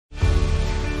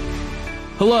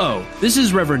Hello, this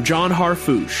is Reverend John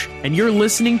Harfouche, and you're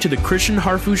listening to the Christian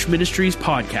Harfouche Ministries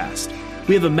podcast.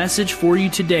 We have a message for you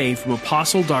today from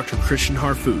Apostle Dr. Christian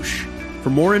Harfouche.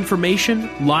 For more information,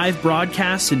 live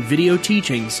broadcasts, and video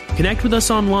teachings, connect with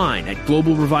us online at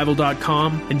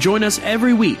globalrevival.com and join us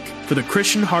every week for the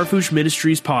Christian Harfouche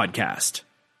Ministries podcast.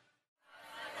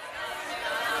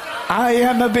 I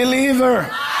am a believer.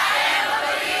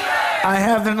 I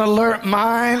have an alert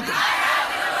mind,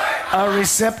 a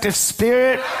receptive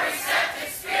spirit,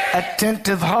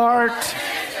 attentive heart,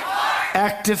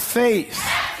 active faith.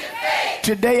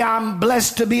 Today I'm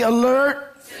blessed to be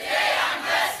alert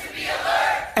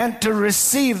and to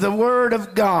receive the Word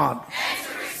of God,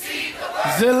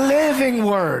 the living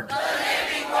Word,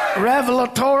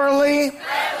 revelatorily,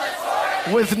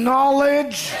 with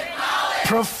knowledge,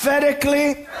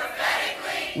 prophetically,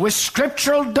 with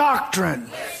scriptural doctrine.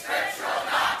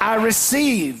 I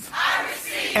receive.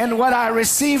 And what I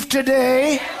receive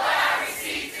today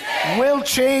will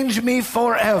change me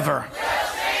forever.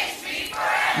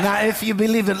 Now, if you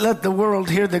believe it, let the world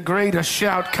hear the greatest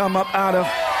shout come up out of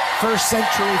first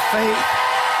century faith.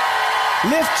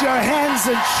 Lift your hands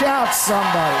and shout,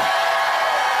 somebody.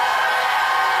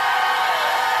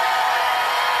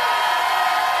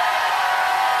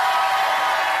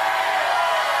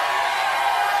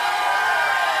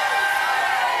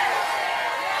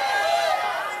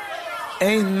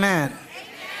 Amen.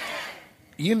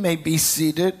 You may be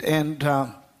seated, and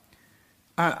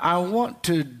I want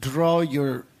to draw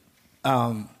your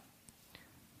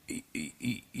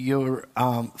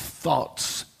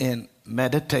thoughts and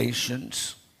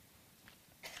meditations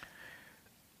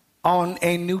on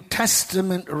a New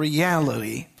Testament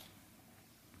reality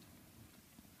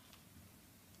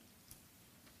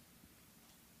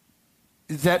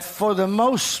that, for the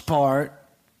most part,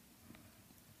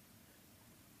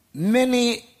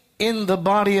 many in the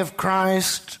body of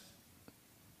Christ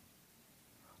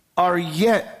are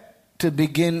yet to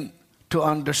begin to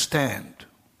understand.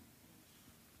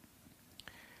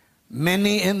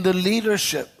 Many in the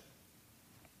leadership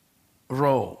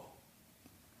role,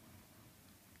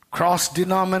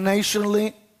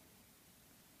 cross-denominationally,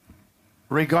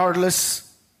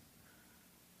 regardless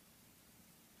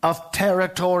of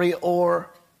territory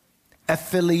or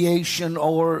affiliation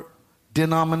or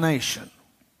denomination.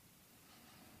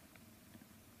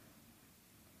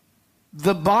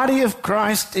 The body of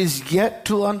Christ is yet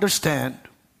to understand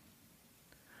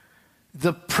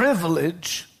the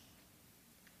privilege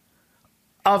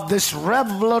of this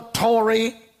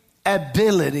revelatory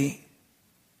ability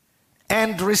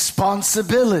and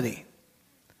responsibility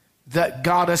that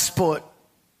God has put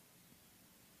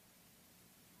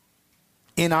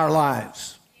in our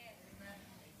lives.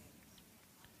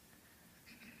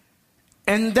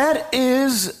 And that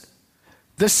is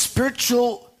the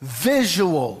spiritual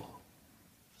visual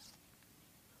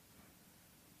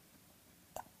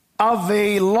of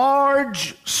a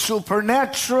large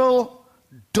supernatural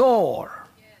door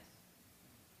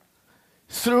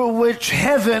through which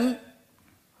heaven,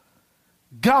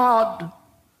 God,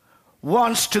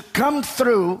 wants to come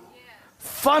through,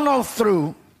 funnel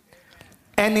through,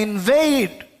 and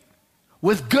invade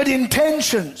with good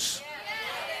intentions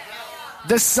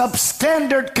the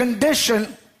substandard condition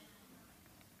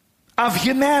of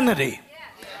humanity.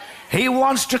 He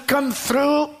wants to come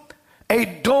through a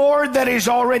door that is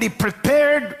already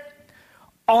prepared,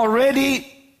 already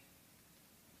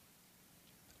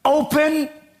open,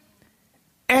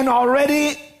 and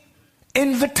already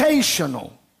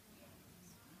invitational,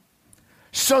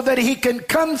 so that he can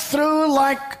come through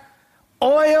like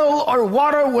oil or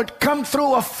water would come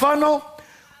through a funnel,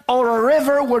 or a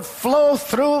river would flow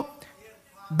through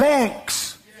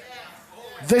banks.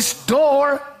 This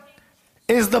door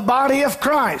is the body of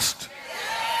Christ.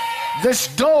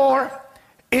 This door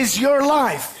is your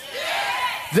life.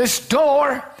 This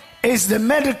door is the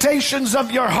meditations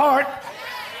of your heart,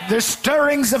 the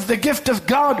stirrings of the gift of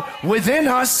God within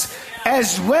us,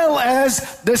 as well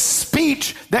as the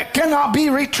speech that cannot be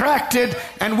retracted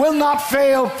and will not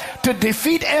fail to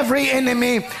defeat every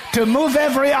enemy, to move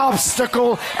every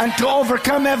obstacle, and to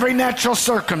overcome every natural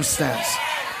circumstance.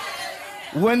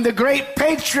 When the great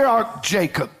patriarch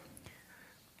Jacob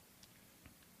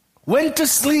went to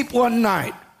sleep one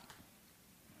night,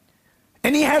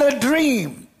 and he had a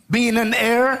dream, being an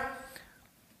heir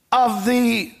of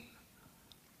the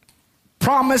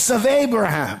promise of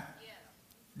Abraham,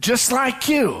 just like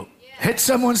you. Hit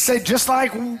someone, say, just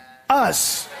like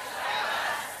us.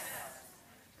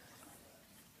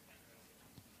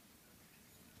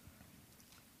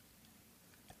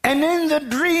 And in the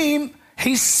dream,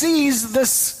 he sees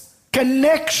this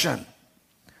connection,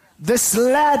 this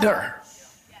ladder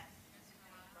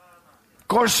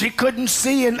course, he couldn't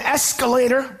see an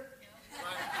escalator.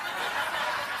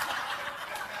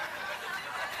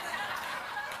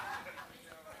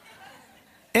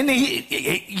 And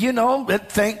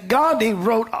thank God he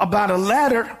wrote about a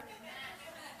ladder.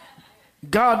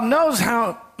 God knows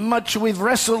how much we've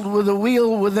wrestled with a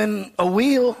wheel within a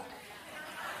wheel.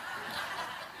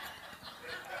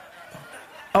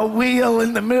 A wheel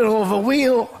in the middle of a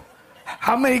wheel.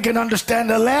 How many can understand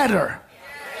a ladder?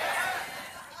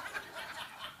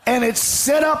 And it's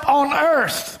set up on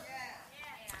earth.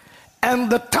 And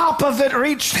the top of it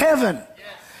reached heaven.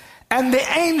 And the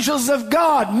angels of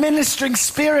God, ministering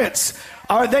spirits,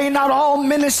 are they not all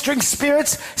ministering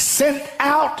spirits sent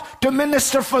out to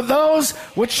minister for those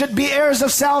which should be heirs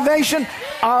of salvation?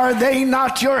 Are they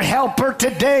not your helper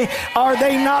today? Are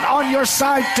they not on your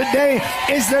side today?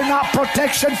 Is there not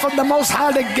protection from the Most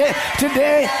High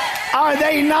today? Are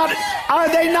they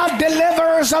not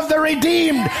deliverers of the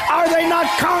redeemed? Are they not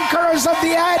conquerors of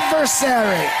the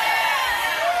adversary?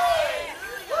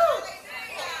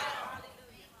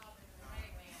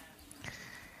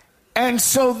 And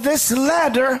so this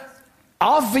ladder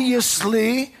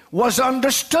obviously was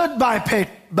understood by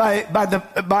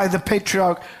the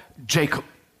patriarch Jacob.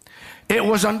 It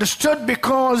was understood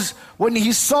because when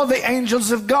he saw the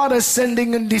angels of God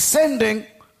ascending and descending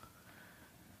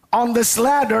on this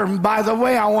ladder, and by the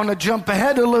way, I want to jump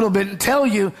ahead a little bit and tell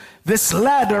you, this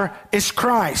ladder is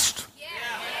Christ.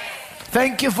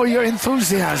 Thank you for your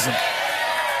enthusiasm.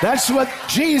 That's what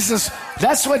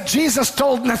Jesus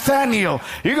told Nathanael.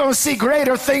 You're going to see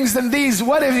greater things than these.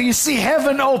 What if you see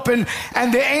heaven open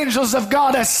and the angels of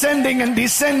God ascending and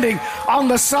descending on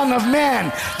the Son of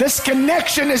Man? This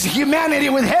connection is humanity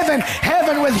with heaven,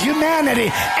 heaven with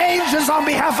humanity. Angels on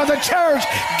behalf of the church,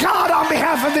 God on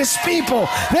behalf of His people.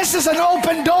 This is an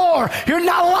open door. You're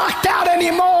not locked out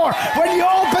anymore. When you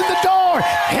open the door,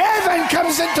 heaven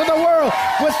comes into the world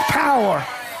with power.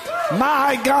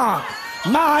 My God.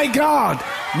 My God,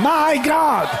 my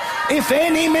God, if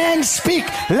any man speak,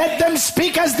 let them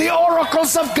speak as the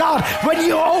oracles of God. When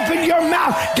you open your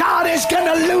mouth, God is going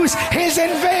to lose His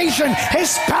invasion,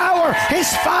 His power,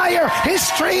 His fire, His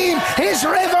stream, His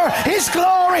river, His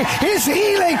glory, His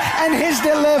healing, and His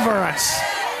deliverance.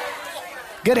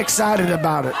 Get excited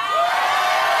about it.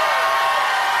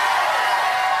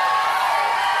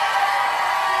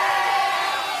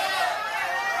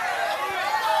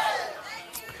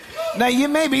 Now you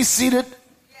may be seated.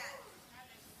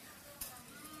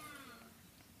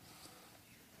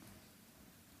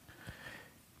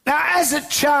 Now, as a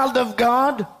child of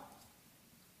God,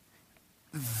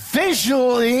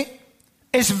 visually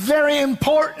is very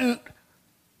important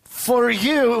for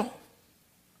you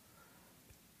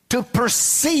to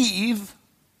perceive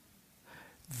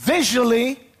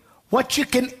visually what you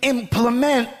can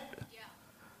implement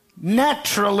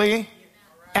naturally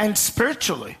and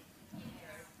spiritually.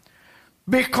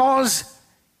 Because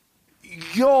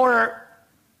your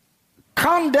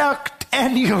conduct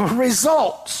and your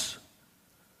results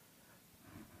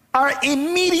are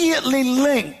immediately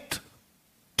linked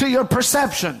to your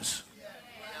perceptions.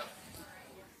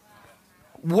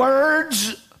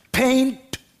 Words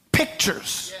paint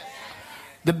pictures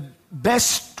the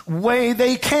best way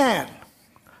they can.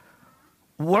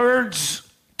 Words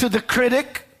to the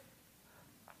critic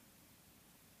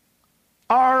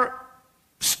are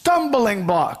stumbling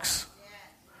blocks.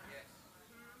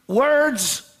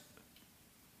 Words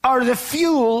are the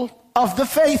fuel of the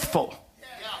faithful.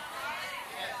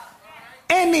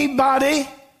 Anybody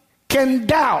can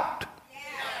doubt.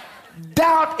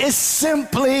 Doubt is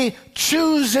simply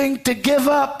choosing to give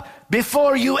up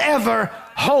before you ever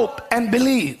hope and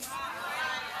believe.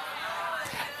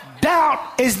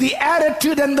 Doubt is the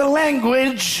attitude and the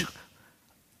language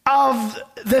of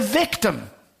the victim.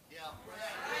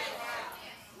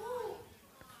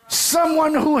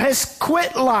 Someone who has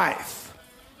quit life.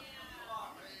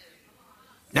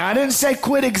 Now, I didn't say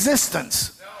quit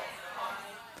existence.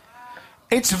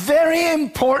 It's very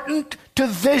important to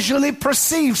visually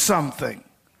perceive something.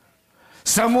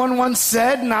 Someone once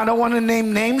said, and I don't want to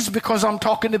name names because I'm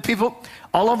talking to people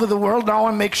all over the world. I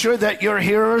want to make sure that your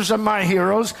hearers are my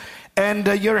heroes and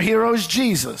your hero is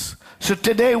Jesus. So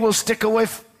today we'll stick away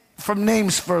from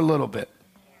names for a little bit.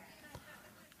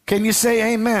 Can you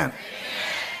say amen?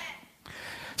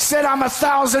 Said, I'm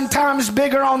 1,000 times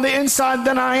bigger on the inside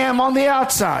than I am on the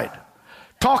outside.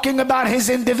 Talking about his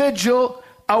individual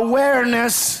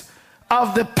awareness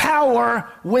of the power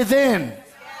within.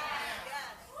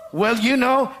 Well, you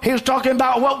know, he was talking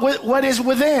about what is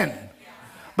within.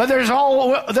 But there's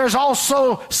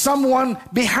also someone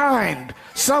behind,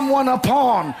 someone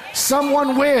upon,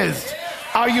 someone with.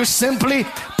 Are you simply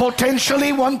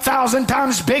potentially 1,000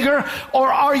 times bigger?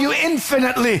 Or are you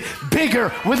infinitely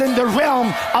bigger within the realm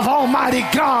of Almighty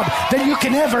God than you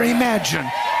can ever imagine?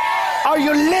 Are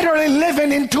you literally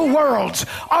living in two worlds?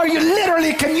 Are you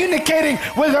literally communicating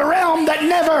with a realm that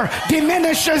never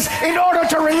diminishes in order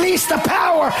to release the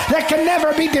power that can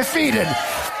never be defeated?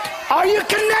 Are you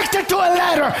connected to a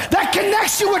ladder that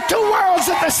connects you with two worlds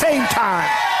at the same time?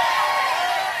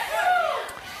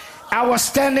 I was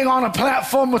standing on a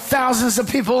platform with thousands of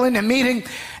people in a meeting,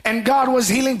 and God was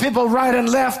healing people right and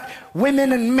left.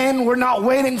 Women and men were not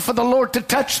waiting for the Lord to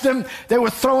touch them. They were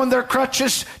throwing their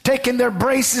crutches, taking their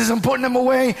braces and putting them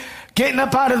away, getting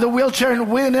up out of the wheelchair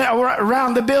and wheeling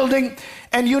around the building.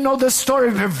 And you know this story,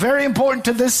 very important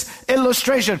to this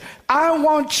illustration. I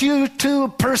want you to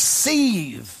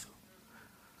perceive.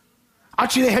 I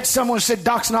want you to hit someone and say,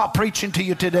 Doc's not preaching to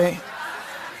you today.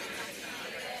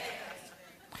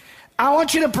 I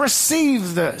want you to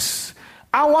perceive this.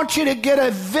 I want you to get a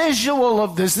visual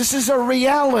of this. This is a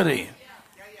reality.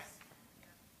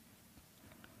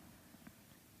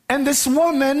 And this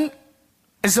woman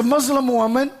is a Muslim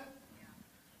woman,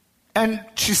 and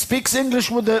she speaks English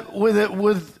with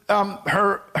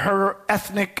her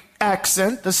ethnic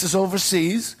accent. This is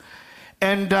overseas,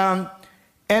 and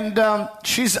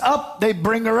she's up. They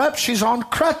bring her up. She's on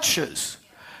crutches.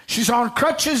 She's on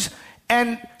crutches.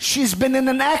 And she's been in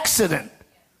an accident.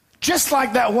 Just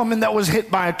like that woman that was hit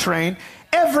by a train.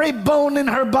 Every bone in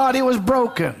her body was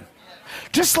broken.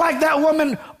 Just like that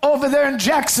woman over there in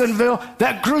Jacksonville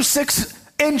that grew 6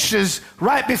 inches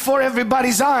right before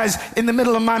everybody's eyes in the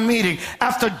middle of my meeting.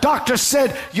 After doctors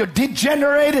said, you're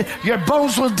degenerated, your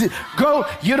bones will go,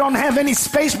 you don't have any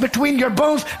space between your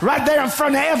bones. Right there in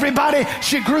front of everybody,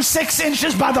 she grew 6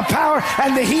 inches by the power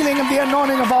and the healing of the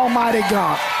anointing of Almighty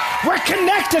God. We're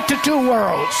connected to two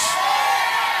worlds.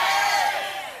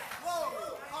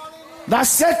 And I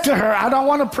said to her, I don't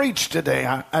want to preach today.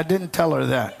 I didn't tell her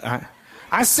that.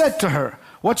 I said to her,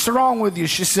 what's wrong with you?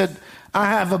 She said, I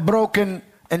have a broken,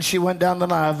 and she went down the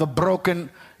line, I have a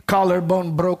broken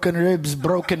collarbone, broken ribs,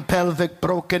 broken pelvic,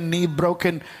 broken knee,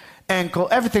 broken ankle.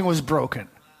 Everything was broken.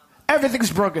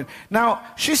 Everything's broken. Now,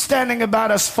 she's standing about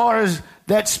as far as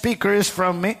that speaker is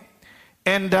from me.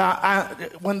 And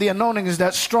when the anointing is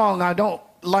that strong, I don't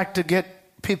like to get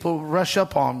people rush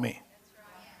up on me.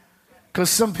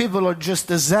 Because some people are just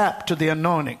a zap to the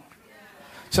anointing.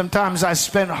 Sometimes I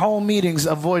spend whole meetings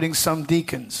avoiding some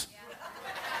deacons.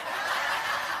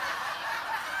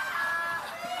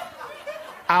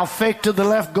 I'll fake to the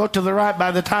left, go to the right. By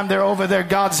the time they're over there,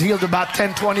 God's healed about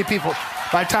 10, 20 people.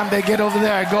 By the time they get over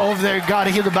there, I go over there, God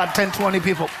healed about 10, 20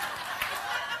 people.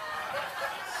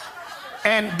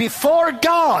 And before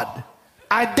God,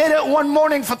 I did it one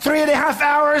morning for 3.5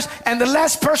 hours, and the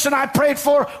last person I prayed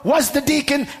for was the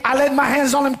deacon. I laid my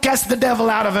hands on him, cast the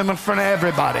devil out of him in front of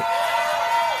everybody.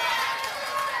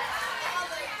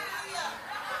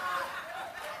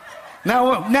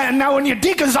 Now when your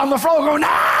deacon's on the floor going,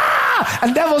 ah,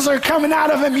 and devils are coming out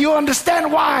of him, you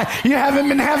understand why you haven't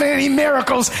been having any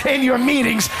miracles in your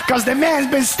meetings, because the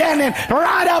man's been standing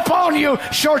right up on you,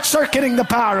 short-circuiting the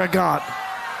power of God.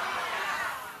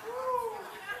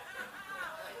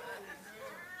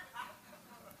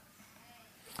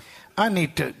 I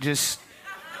need to just...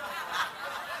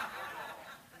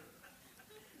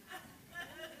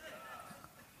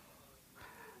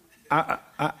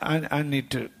 I need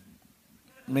to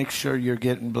make sure you're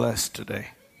getting blessed today.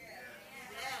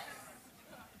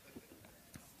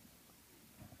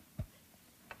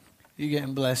 You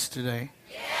getting blessed today?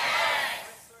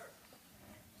 Yes.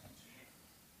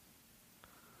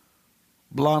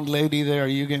 Blonde lady there, are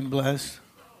you getting blessed?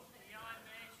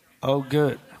 Oh,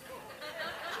 good.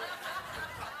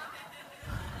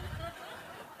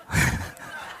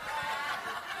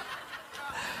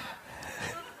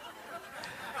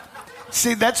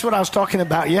 See, that's what I was talking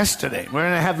about yesterday. We're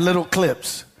going to have little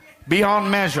clips. Beyond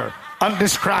measure,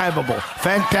 undescribable,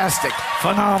 fantastic,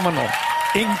 phenomenal,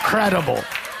 incredible,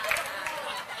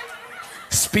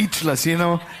 speechless, you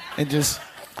know,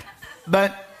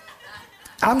 but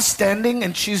I'm standing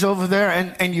and she's over there,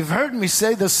 and you've heard me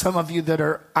say this, some of you that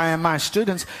are IMI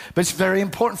students, but it's very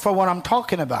important for what I'm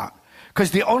talking about,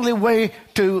 because the only way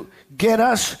to get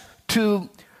us to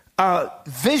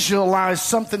visualize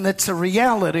something that's a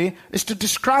reality is to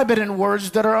describe it in words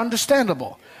that are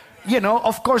understandable. You know,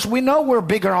 of course, we know we're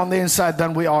bigger on the inside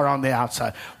than we are on the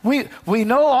outside. We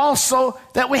know also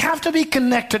that we have to be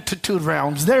connected to two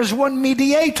realms. There's one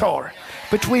mediator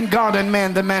between God and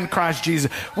man, the man Christ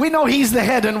Jesus. We know he's the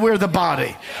head and we're the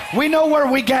body. We know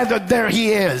where we gathered, there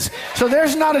he is. So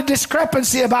there's not a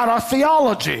discrepancy about our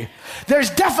theology.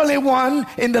 There's definitely one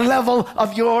in the level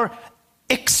of your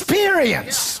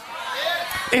experience.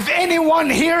 If anyone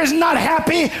here is not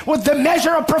happy with the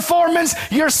measure of performance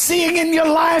you're seeing in your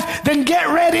life, then get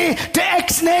ready to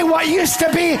ex-nay what used to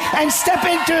be and step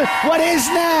into what is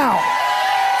now.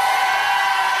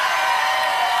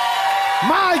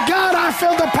 My God, I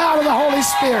feel the power of the Holy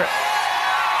Spirit.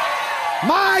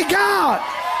 My God.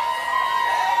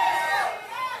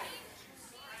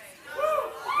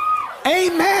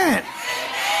 Amen.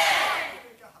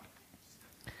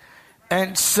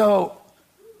 And so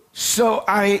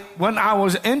when I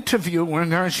was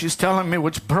interviewing her, she's telling me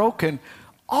what's broken,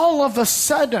 all of a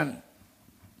sudden,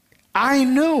 I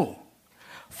knew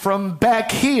from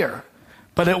back here,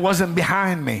 but it wasn't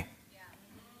behind me.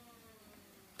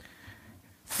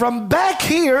 From back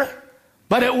here,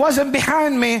 but it wasn't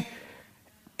behind me.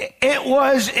 It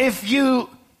was as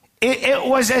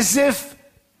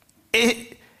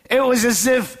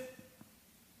if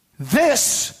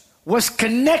this was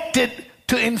connected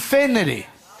to infinity.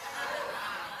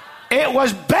 It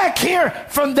was back here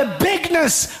from the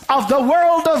bigness of the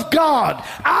world of God.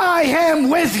 I am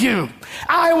with you.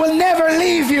 I will never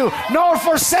leave you nor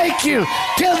forsake you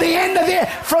till the end of the earth.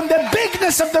 From the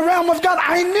bigness of the realm of God,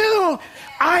 I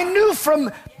knew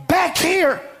from back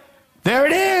here, there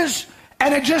it is,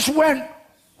 and it just went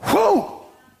whoo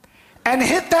and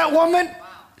hit that woman.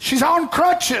 She's on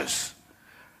crutches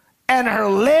and her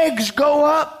legs go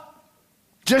up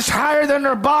just higher than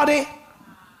her body.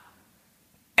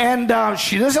 And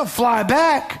she doesn't fly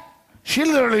back. She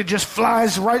literally just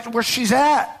flies right where she's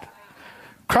at.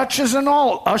 Crutches and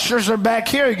all. Ushers are back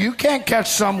here. You can't catch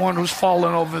someone who's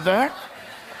fallen over there.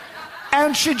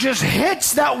 And she just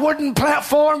hits that wooden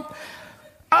platform.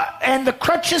 And the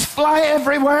crutches fly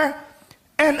everywhere.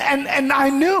 And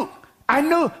I knew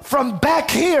from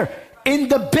back here in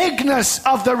the bigness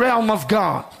of the realm of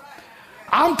God.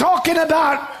 I'm talking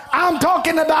about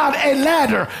a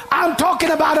ladder. I'm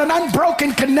talking about an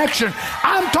unbroken connection.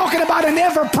 I'm talking about an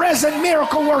ever-present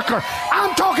miracle worker.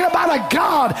 I'm talking about a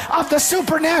God of the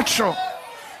supernatural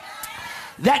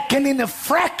that can, in a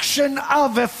fraction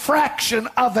of a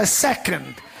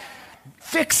second,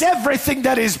 fix everything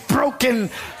that is broken,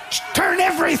 turn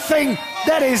everything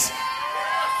that is...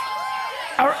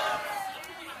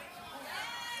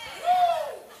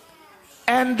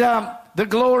 And the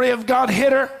glory of God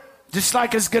hit her, just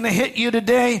like it's going to hit you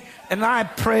today. And I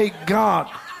pray God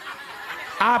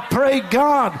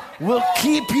will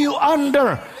keep you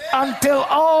under until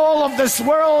all of this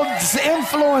world's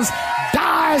influence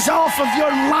dies off of your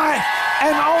life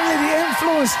and only the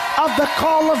influence of the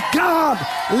call of God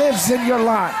lives in your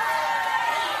life.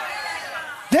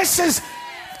 This is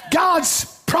God's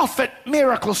prophet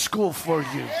miracle school for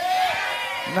you.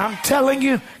 And I'm telling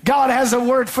you, God has a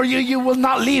word for you. You will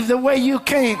not leave the way you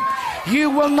came. You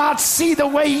will not see the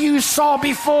way you saw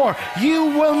before. You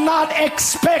will not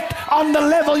expect on the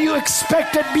level you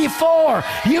expected before.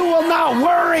 You will not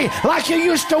worry like you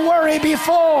used to worry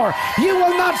before. You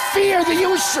will not fear the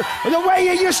way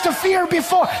you used to fear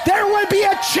before. There will be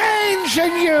a change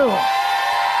in you.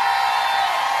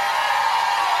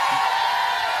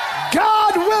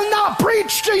 God will not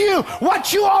preach to you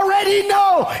what you already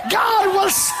know. God will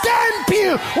stamp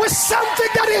you with something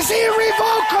that is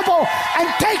irrevocable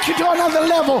and take you to another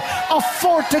level of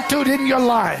fortitude in your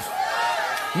life.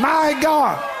 My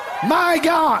God, my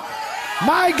God,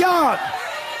 my God.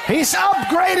 He's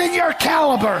upgrading your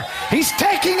caliber. He's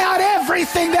taking out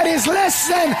everything that is less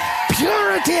than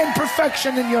purity and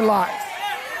perfection in your life.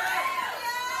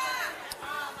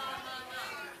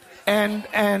 And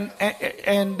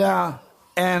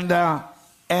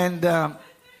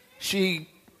she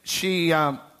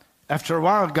after a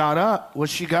while got up. Well,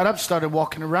 she got up, started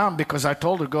walking around because I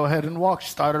told her go ahead and walk.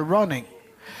 She started running.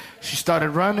 She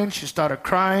started running. She started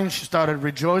crying. She started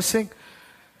rejoicing.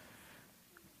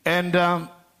 And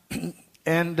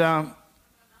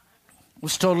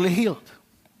was totally healed.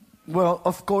 Well,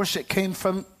 of course, it came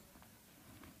from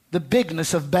the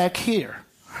bigness of back here.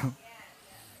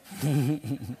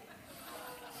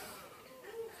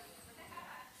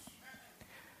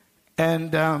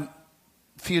 And a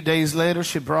few days later,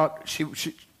 she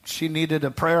needed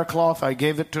a prayer cloth. I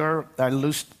gave it to her. I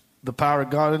loosed the power of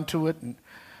God into it. And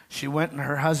she went, and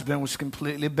her husband was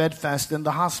completely bedfast in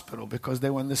the hospital because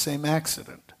they were in the same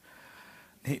accident.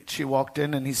 She walked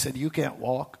in, and he said, "You can't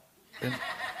walk."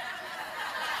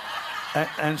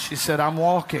 And she said, "I'm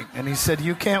walking." And he said,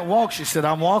 "You can't walk." She said,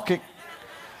 "I'm walking."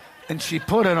 And she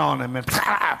put it on him, and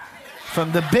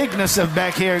from the bigness of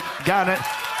back here, got it.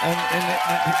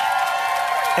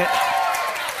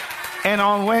 And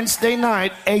on Wednesday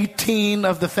night, 18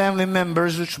 of the family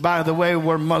members, which by the way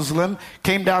were Muslim,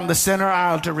 came down the center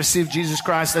aisle to receive Jesus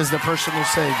Christ as their personal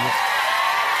Savior.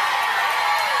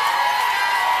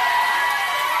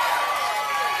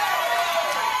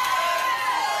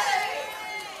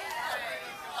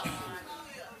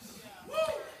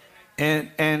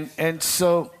 And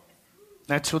so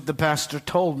that's what the pastor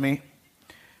told me.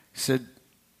 He said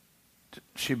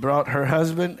she brought her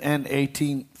husband and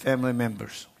 18 family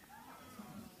members.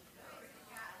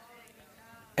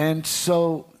 And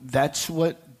so that's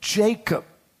what Jacob,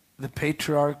 the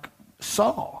patriarch,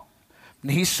 saw.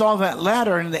 And he saw that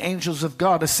ladder and the angels of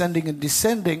God ascending and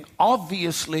descending.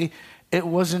 Obviously, it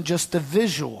wasn't just a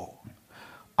visual.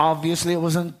 Obviously, it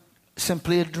wasn't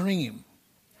simply a dream.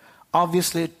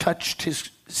 Obviously, it touched his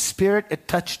spirit. It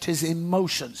touched his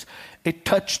emotions. It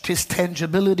touched his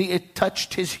tangibility. It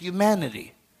touched his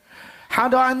humanity. How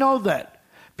do I know that?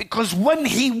 Because when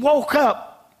he woke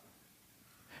up,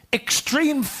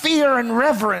 extreme fear and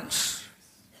reverence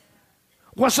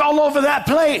was all over that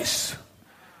place.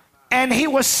 And he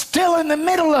was still in the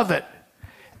middle of it.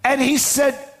 And he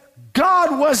said,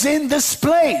 God was in this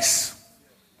place.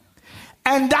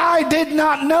 And I did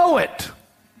not know it.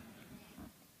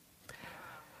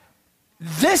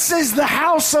 This is the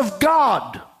house of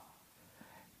God.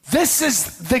 This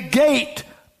is the gate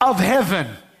of heaven.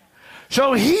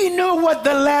 So he knew what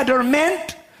the ladder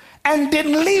meant and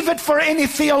didn't leave it for any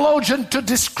theologian to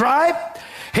describe.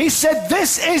 He said,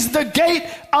 this is the gate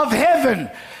of heaven.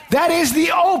 That is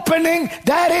the opening.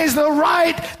 That is the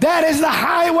right. That is the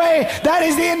highway. That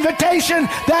is the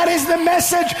invitation. That is the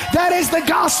message. That is the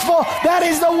gospel. That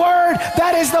is the word.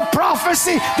 That is the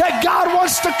prophecy that God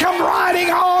wants to come riding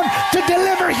on to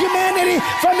deliver humanity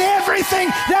from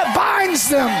everything that binds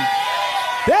them.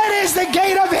 That is the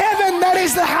gate of heaven. That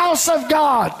is the house of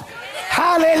God.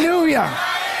 Hallelujah.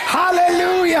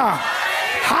 Hallelujah.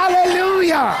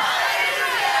 Hallelujah.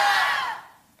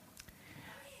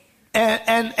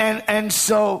 And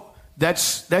so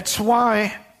that's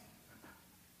why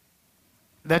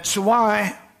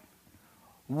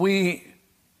we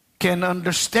can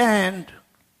understand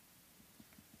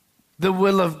the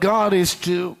will of God is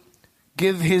to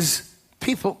give his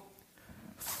people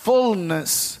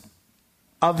fullness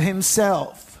of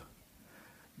himself.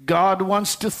 God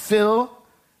wants to fill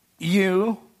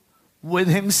you with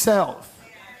himself.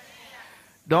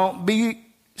 Don't be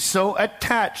so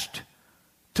attached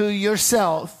to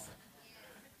yourself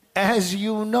as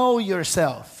you know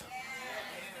yourself,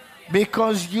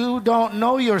 because you don't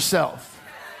know yourself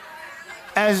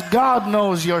as God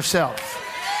knows yourself.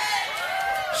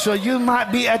 So you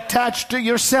might be attached to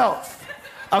yourself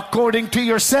according to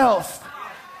yourself,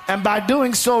 and by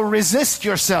doing so resist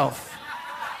yourself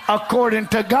according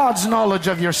to God's knowledge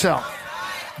of yourself.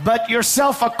 But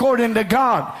yourself according to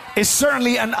God is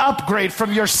certainly an upgrade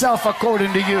from yourself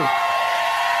according to you.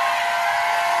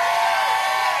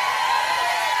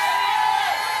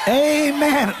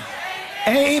 Amen.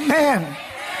 Amen.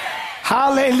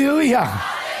 Hallelujah.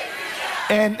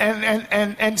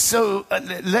 And so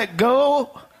let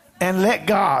go and let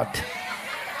God.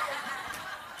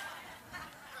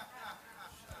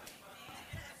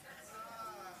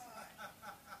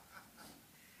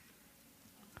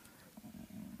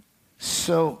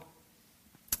 So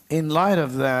in light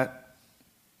of that,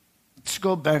 let's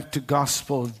go back to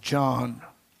Gospel of John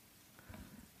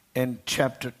in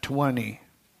chapter 20.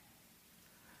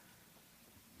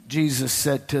 Jesus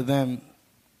said to them,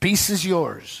 peace is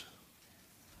yours.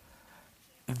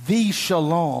 The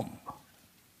shalom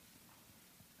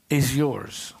is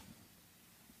yours.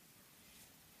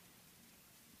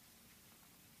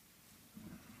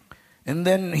 And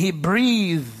then he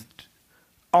breathed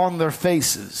on their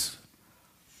faces,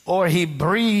 or he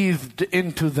breathed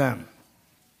into them.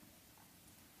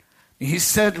 He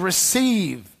said,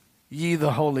 receive ye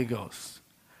the Holy Ghost.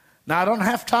 Now I don't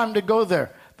have time to go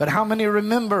there. But how many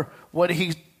remember what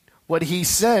he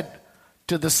said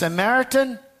to the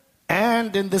Samaritan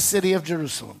and in the city of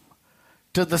Jerusalem?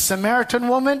 To the Samaritan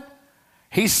woman,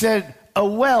 he said, a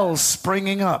well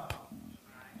springing up.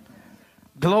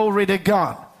 Glory to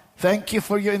God. Thank you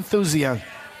for your enthusiasm.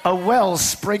 A well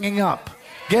springing up.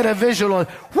 Get a visual of,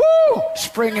 woo,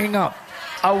 springing up.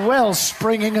 A well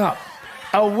springing up.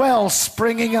 A well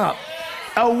springing up.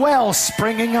 A well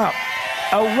springing up.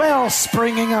 A well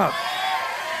springing up.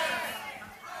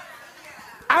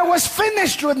 I was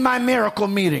finished with my miracle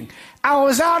meeting. I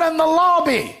was out in the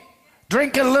lobby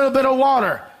drinking a little bit of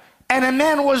water. And a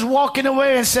man was walking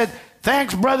away and said,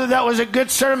 thanks, brother, that was a good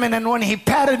sermon. And when he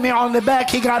patted me on the back,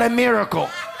 he got a miracle.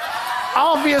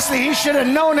 Obviously, he should have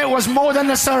known it was more than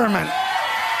a sermon.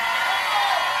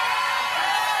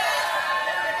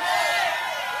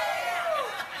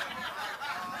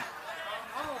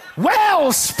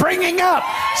 wells springing up,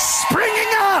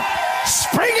 springing up,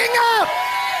 springing up.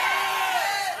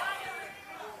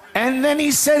 And then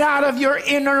he said, out of your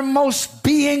innermost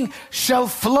being shall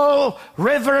flow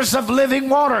rivers of living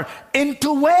water.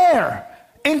 Into where?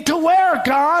 Into where,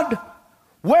 God?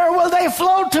 Where will they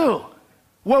flow to?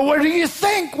 Well, where do you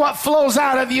think what flows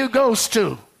out of you goes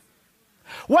to?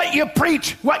 What you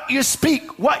preach, what you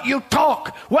speak, what you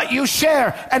talk, what you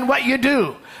share, and what you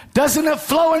do. Doesn't it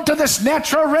flow into this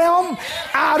natural realm?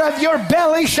 Out of your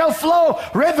belly shall flow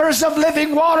rivers of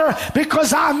living water,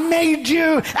 because I made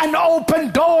you an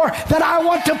open door that I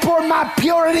want to pour my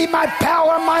purity, my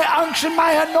power, my unction,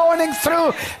 my anointing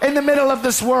through in the middle of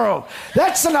this world.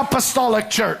 That's an apostolic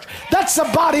church. That's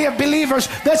a body of believers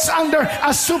that's under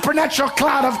a supernatural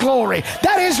cloud of glory.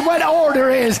 That is what order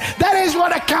is. That is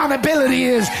what accountability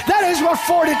is. That is what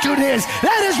fortitude is.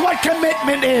 That is what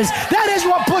commitment is. That is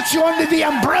what puts you under the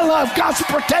umbrella of God's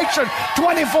protection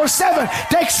 24/7,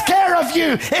 takes care of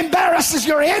you, embarrasses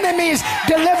your enemies,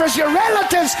 delivers your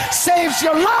relatives, saves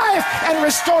your life, and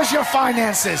restores your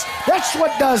finances. That's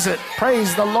what does it.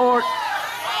 Praise the Lord.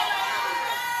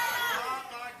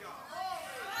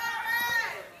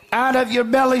 Out of your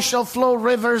belly shall flow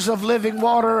rivers of living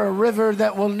water, a river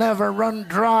that will never run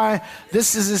dry.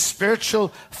 This is a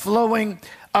spiritual flowing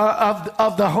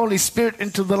of the Holy Spirit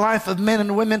into the life of men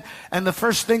and women. And the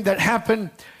first thing that happened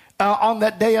on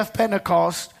that day of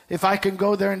Pentecost, if I can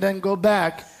go there and then go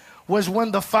back, was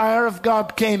when the fire of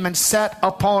God came and sat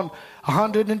upon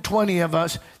 120 of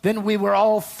us. Then we were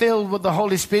all filled with the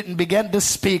Holy Spirit and began to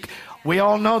speak. We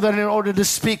all know that in order to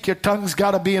speak, your tongue's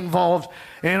got to be involved.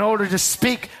 In order to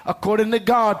speak according to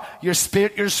God, your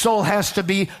spirit, your soul has to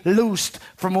be loosed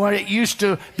from where it used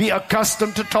to be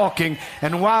accustomed to talking.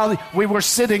 And while we were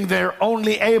sitting there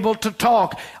only able to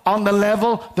talk on the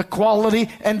level, the quality,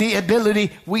 and the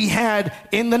ability we had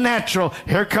in the natural,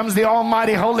 here comes the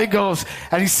Almighty Holy Ghost.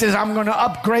 And he says, I'm going to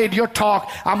upgrade your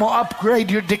talk. I'm going to upgrade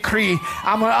your decree.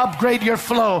 I'm going to upgrade your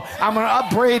flow. I'm going to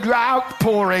upgrade your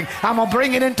outpouring. I'm going to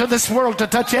bring it into this world to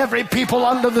touch every people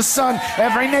under the sun,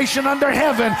 every nation under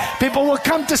heaven. People will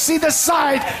come to see the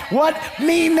sight. What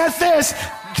meaneth this?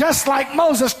 Just like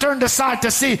Moses turned aside to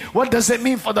see, what does it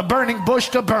mean for the burning bush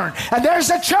to burn? And there's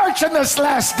a church in this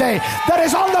last day that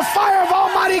is on the fire of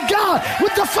Almighty God,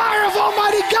 with the fire of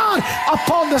Almighty God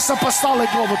upon this apostolic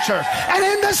global church. And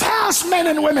in this house, men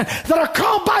and women that are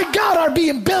called by God are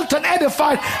being built and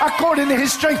edified according to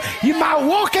his strength. You might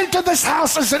walk into this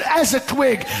house as a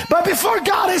twig, but before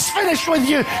God is finished with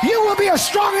you, you will be a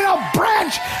strong enough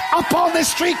branch upon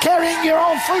this tree, carrying your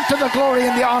own fruit to the glory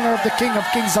and the honor of the King of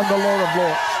Kings and the Lord of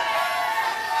Lords.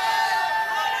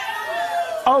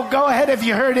 Oh, go ahead. If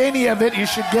you heard any of it, you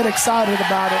should get excited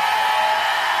about it.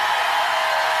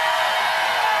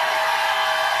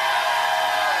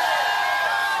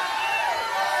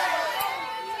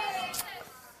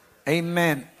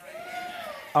 Amen.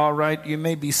 All right, you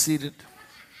may be seated.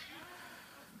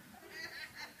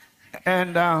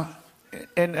 And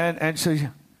so,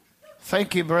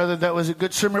 thank you, brother. That was a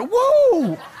good sermon.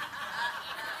 Woo!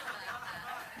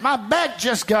 My back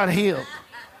just got healed.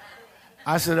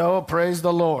 I said, oh, praise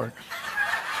the Lord.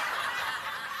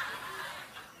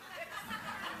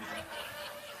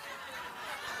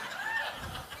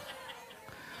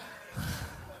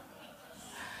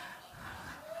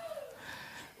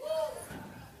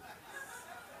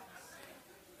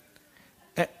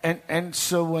 And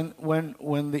so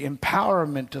when the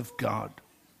empowerment of God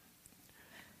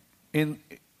and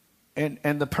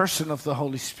the person of the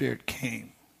Holy Spirit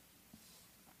came,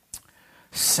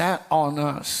 sat on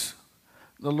us,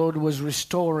 the Lord was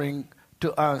restoring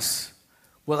to us.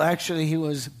 Well, actually, he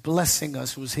was blessing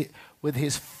us with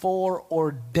his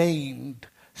foreordained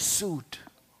suit.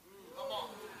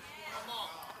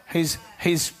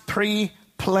 His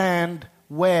pre-planned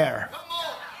wear.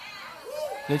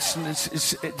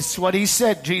 It's what he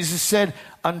said. Jesus said,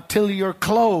 until you're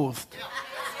clothed.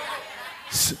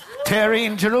 Tarry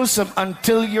in Jerusalem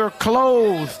until you're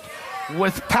clothed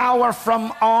with power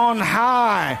from on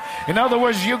high. In other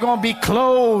words, you're going to be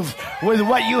clothed with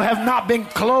what you have not been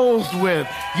clothed with.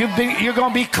 You're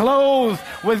going to be clothed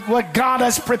with what God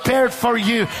has prepared for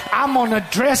you. I'm going to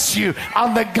dress you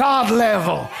on the God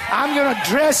level. I'm going to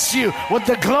dress you with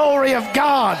the glory of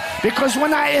God. Because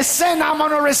when I ascend, I'm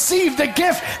going to receive the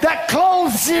gift that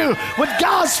clothes you with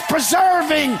God's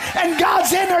preserving and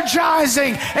God's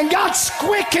energizing and God's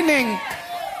quickening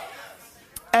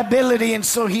ability. And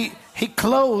so He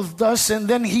clothed us, and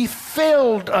then he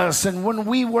filled us. And when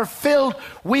we were filled,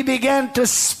 we began to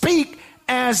speak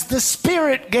as the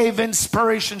Spirit gave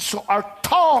inspiration. So our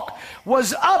talk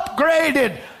was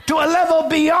upgraded to a level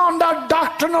beyond our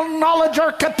doctrinal knowledge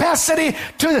or capacity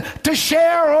to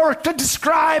share or to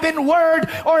describe in word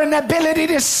or an ability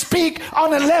to speak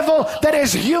on a level that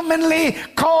is humanly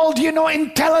called,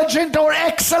 intelligent or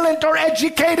excellent or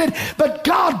educated. But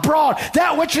God brought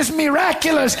that which is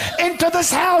miraculous into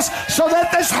this house so that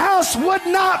this house would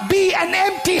not be an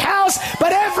empty house,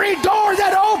 but every door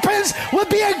that opens will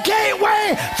be a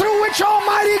gateway through which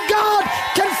Almighty God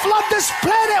can flood this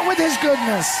planet with His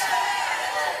goodness.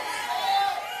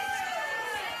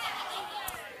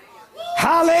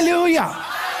 Hallelujah.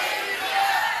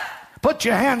 Put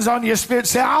your hands on your spirit.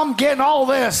 Say, I'm getting all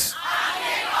this.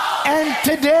 And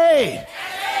today,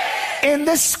 in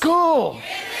this school,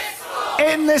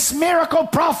 in this miracle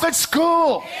prophet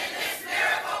school,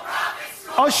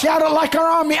 oh, shout it like our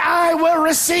army, I will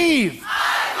receive.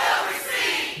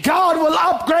 God will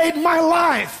upgrade my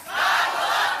life.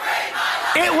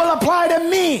 It will apply to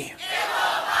me,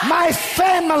 my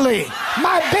family,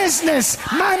 my business,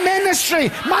 my ministry,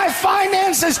 my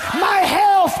finances, my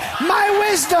health, my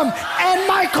wisdom, and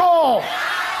my call.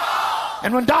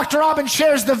 And when Dr. Robin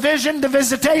shares the vision, the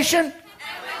visitation,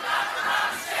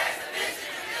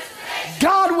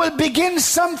 God will begin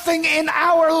something in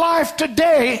our life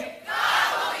today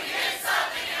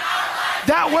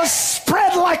that will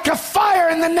spread like a fire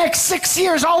in the next 6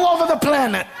 years all over the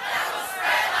planet.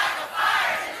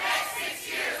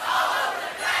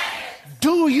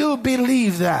 Do you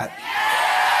believe that?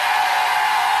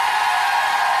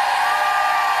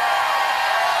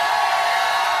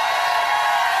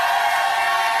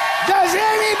 Does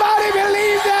anybody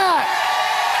believe that?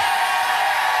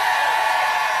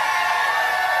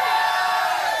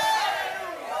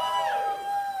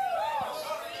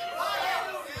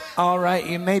 All right,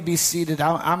 you may be seated.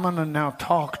 I'm going to now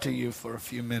talk to you for a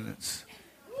few minutes.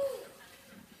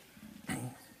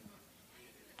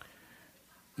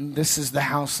 This is the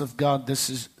house of God. This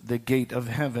is the gate of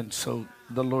heaven. So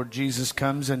the Lord Jesus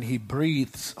comes and He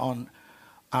breathes on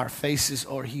our faces,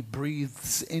 or He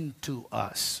breathes into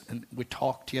us. And we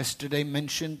talked yesterday,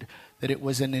 mentioned that it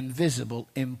was an invisible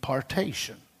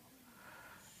impartation.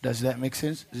 Does that make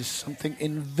sense? There's something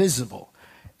invisible.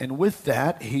 And with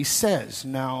that, He says,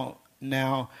 now,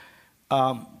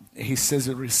 He says,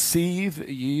 receive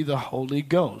ye the Holy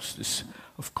Ghost. This,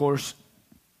 of course,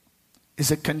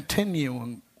 is a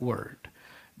continuing word.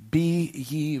 Be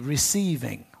ye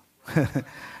receiving.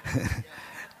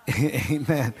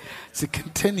 Amen. It's a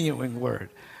continuing word.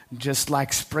 Just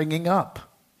like springing up.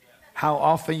 How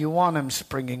often you want Him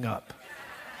springing up?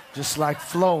 Just like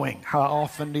flowing. How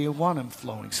often do you want Him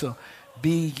flowing? So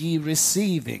be ye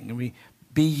receiving.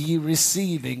 Be ye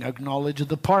receiving. Acknowledge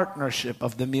the partnership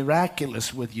of the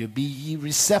miraculous with you. Be ye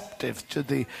receptive to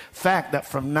the fact that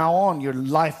from now on your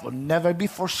life will never be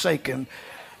forsaken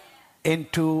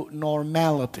into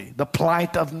normality. The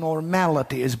plight of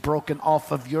normality is broken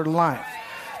off of your life.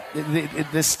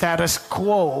 The status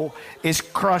quo is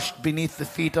crushed beneath the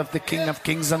feet of the King of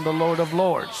Kings and the Lord of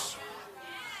Lords.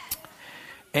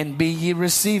 And be ye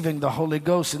receiving the Holy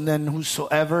Ghost, and then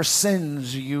whosoever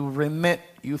sins you remit,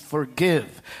 you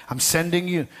forgive. I'm sending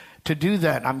you to do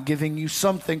that. I'm giving you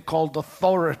something called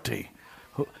authority.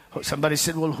 Somebody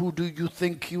said, well, who do you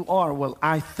think you are? Well,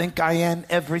 I think I am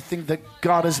everything that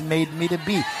God has made me to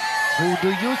be. Who do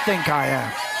you think I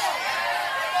am?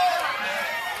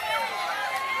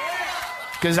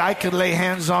 Because I could lay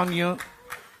hands on you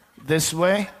this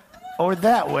way or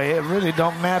that way. It really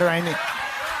don't matter.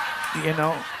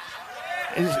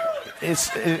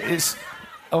 It's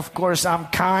of course I'm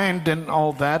kind and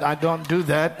all that. I don't do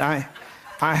that. I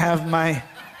have my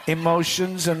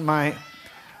emotions and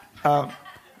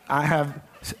I have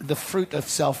the fruit of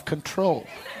self-control.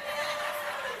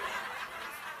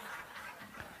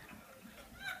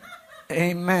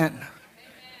 Amen.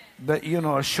 But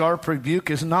a sharp rebuke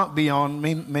is not beyond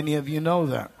me. Many of you know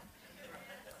that.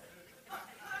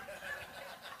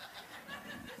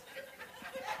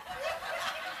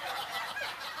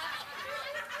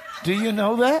 Do you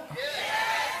know that?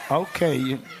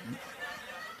 Okay.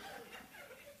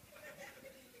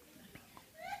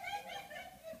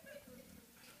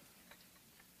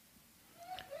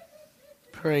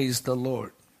 Praise the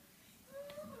Lord.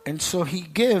 And so He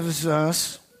gives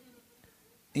us,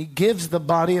 He gives the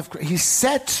body of Christ, He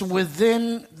sets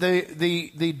within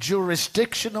the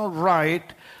jurisdictional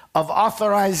right of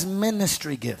authorized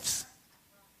ministry gifts.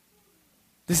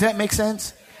 Does that make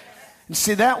sense? And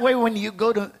see, that way when you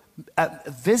go to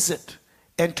visit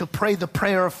and to pray the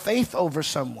prayer of faith over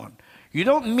someone, you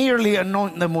don't merely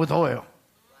anoint them with oil.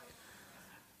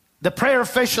 The prayer of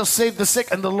faith shall save the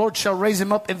sick, and the Lord shall raise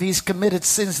him up. If he's committed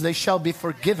sins, they shall be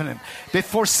forgiven him.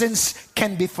 Before sins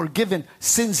can be forgiven,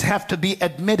 sins have to be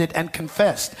admitted and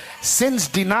confessed. Sins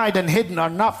denied and hidden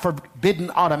are not forbidden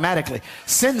automatically.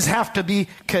 Sins have to be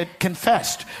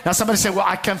confessed. Now somebody say, well,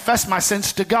 I confess my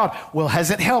sins to God. Well, has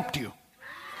it helped you?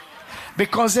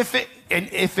 Because if it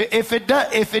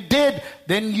did,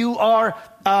 then you are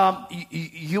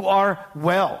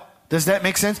well. Does that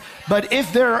make sense? But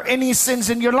if there are any sins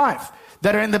in your life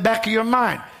that are in the back of your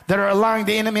mind, that are allowing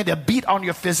the enemy to beat on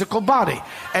your physical body,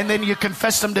 and then you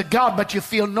confess them to God, but you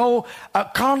feel no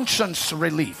conscience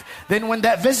relief, then when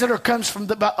that visitor comes from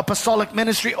the apostolic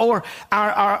ministry, or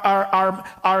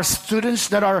our students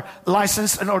that are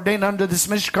licensed and ordained under this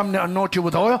ministry come to anoint you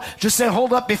with oil, just say,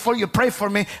 hold up before you pray for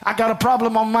me. I got a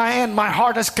problem on my end. My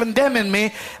heart is condemning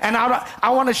me, and I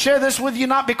want to share this with you,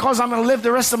 not because I'm going to live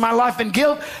the rest of my life in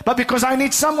guilt, but because I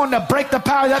need someone to break the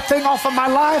power of that thing off of my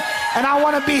life, and I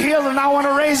want to be healed, and I want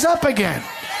to raise up again.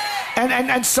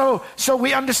 And so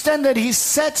we understand that he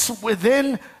sets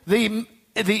within the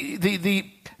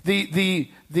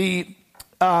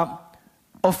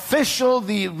official,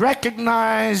 the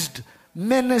recognized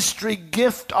ministry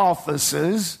gift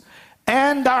offices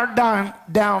and our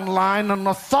downline an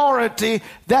authority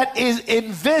that is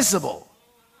invisible.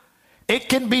 It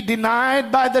can be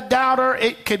denied by the doubter.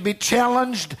 It can be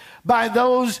challenged by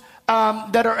those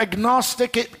that are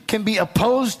agnostic. It can be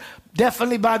opposed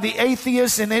definitely by the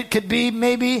atheists, and it could be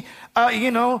maybe,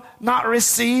 not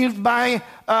received by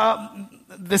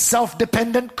the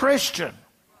self-dependent Christian.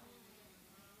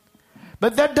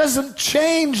 But that doesn't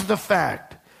change the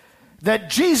fact that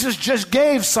Jesus just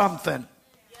gave something.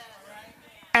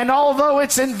 And although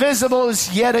it's invisible,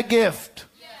 it's yet a gift.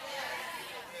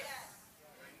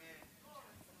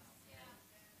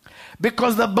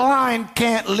 Because the blind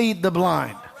can't lead the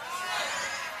blind.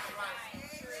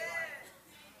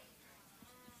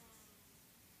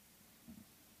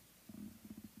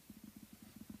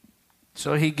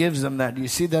 So he gives them that. You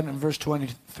see that in verse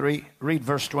 23? Read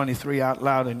verse 23 out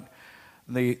loud in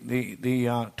the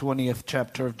 20th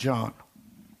chapter of John.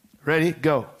 Ready?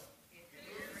 Go.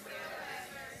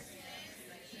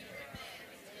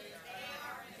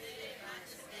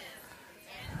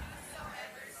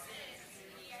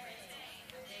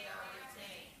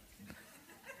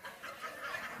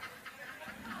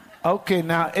 Okay,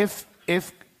 now if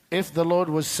the Lord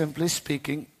was simply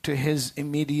speaking to his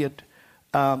immediate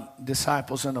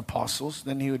disciples and apostles,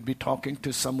 then he would be talking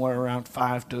to somewhere around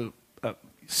 500 to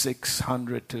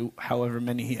 600 to however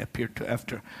many he appeared to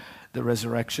after the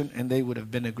resurrection, and they would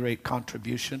have been a great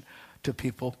contribution to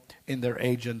people in their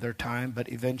age and their time.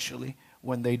 But eventually,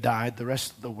 when they died, the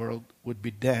rest of the world would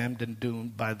be damned and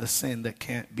doomed by the sin that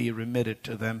can't be remitted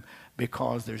to them,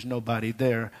 because there's nobody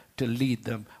there to lead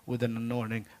them with an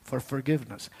anointing for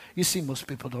forgiveness. You see, most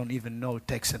people don't even know it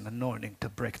takes an anointing to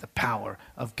break the power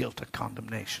of guilt and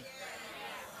condemnation.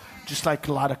 Just like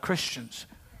a lot of Christians,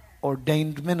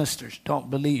 ordained ministers,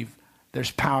 don't believe there's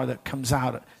power that comes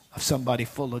out of somebody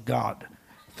full of God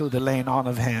through the laying on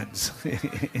of hands.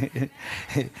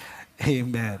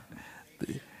 Amen.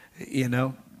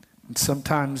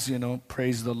 Sometimes,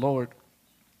 praise the Lord,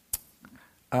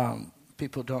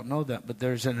 people don't know that, but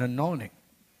there's an anointing.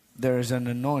 There is an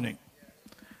anointing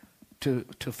to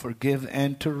forgive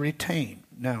and to retain.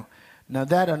 Now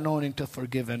that anointing to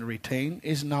forgive and retain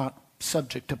is not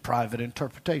subject to private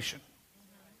interpretation.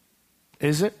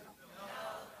 Is it?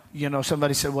 No.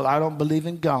 Somebody said, well, I don't believe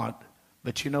in God,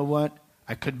 but you know what?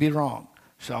 I could be wrong.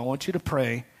 So I want you to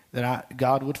pray that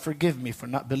God would forgive me for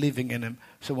not believing in him,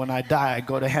 so when I die, I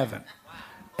go to heaven.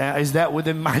 Is that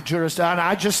within my jurisdiction?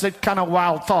 I just said kind of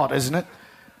wild thought, isn't it?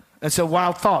 It's a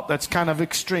wild thought. That's kind of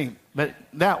extreme. But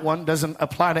that one doesn't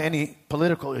apply to any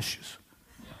political issues.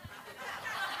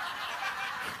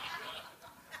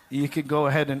 You can go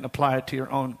ahead and apply it to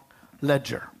your own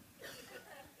ledger.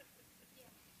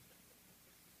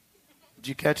 Did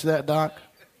you catch that, Doc?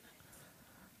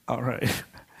 All right.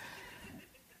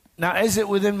 Now, is it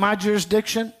within my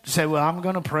jurisdiction to say, well, I'm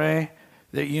going to pray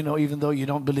that, even though you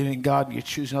don't believe in God, you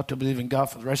choose not to believe in God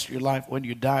for the rest of your life, when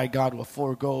you die, God will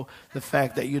forego the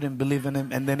fact that you didn't believe in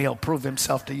him, and then he'll prove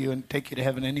himself to you and take you to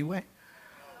heaven anyway?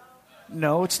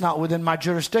 No, it's not within my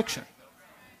jurisdiction.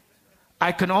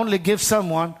 I can only give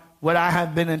someone what I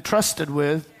have been entrusted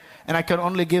with, and I can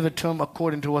only give it to him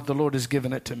according to what the Lord has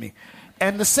given it to me.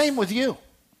 And the same with you.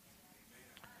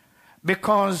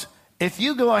 Because if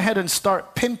you go ahead and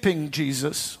start pimping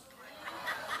Jesus,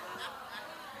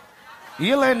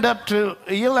 you'll end up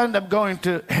going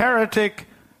to heretic,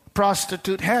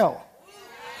 prostitute hell.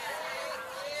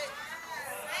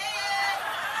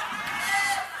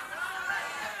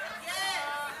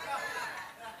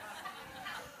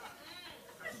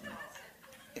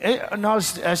 No,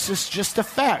 it's just a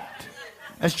fact.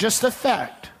 It's just a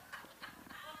fact.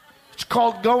 It's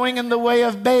called going in the way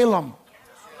of Balaam.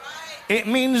 It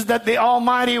means that the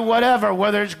Almighty, whatever,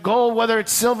 whether it's gold, whether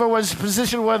it's silver, whether it's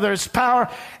position, whether it's power,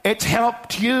 it's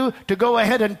helped you to go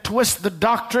ahead and twist the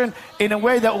doctrine in a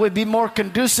way that would be more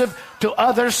conducive to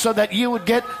others so that you would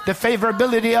get the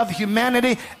favorability of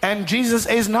humanity. And Jesus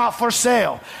is not for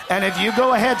sale. And if you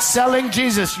go ahead selling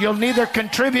Jesus, you'll neither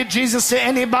contribute Jesus to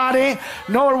anybody,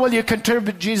 nor will you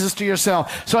contribute Jesus to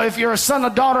yourself. So if you're a son or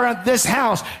daughter of this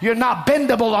house, you're not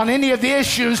bendable on any of the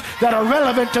issues that are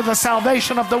relevant to the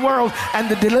salvation of the world and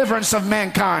the deliverance of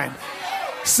mankind.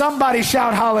 Somebody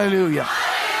shout hallelujah.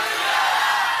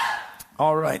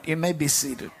 All right, you may be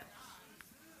seated.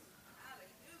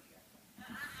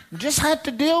 You just had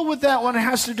to deal with that when it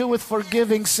has to do with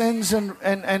forgiving sins and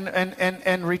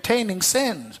retaining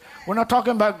sins. We're not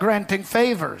talking about granting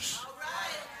favors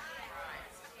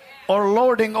or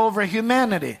lording over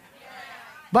humanity.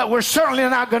 But we're certainly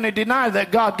not going to deny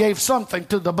that God gave something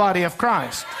to the body of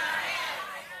Christ.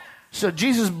 So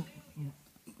Jesus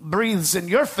breathes in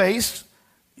your face,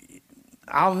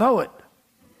 I'll know it.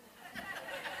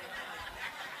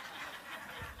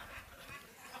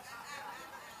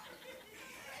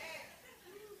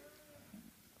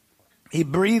 He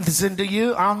breathes into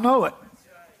you, I'll know it.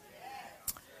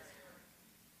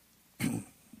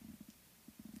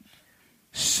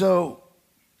 So,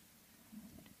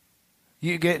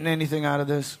 you getting anything out of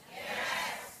this?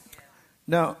 Yes.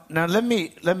 Now let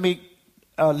me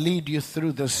lead you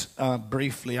through this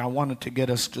briefly. I wanted to get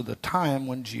us to the time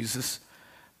when Jesus,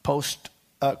 post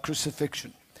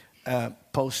crucifixion,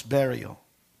 post burial,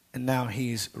 and now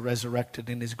he's resurrected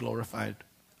in his glorified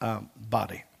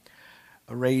body.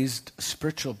 A raised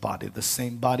spiritual body, the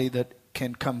same body that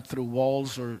can come through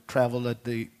walls or travel at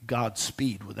the God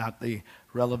speed without the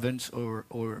relevance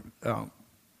or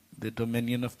the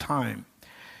dominion of time.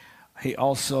 He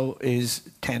also is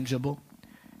tangible.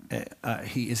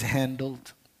 He is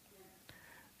handled.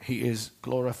 He is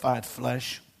glorified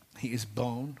flesh. He is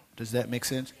bone. Does that make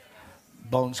sense?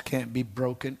 Bones can't be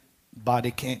broken.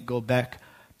 Body can't go back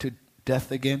to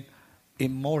death again.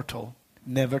 Immortal.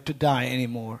 Never to die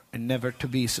anymore, and never to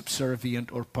be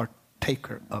subservient or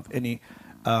partaker of any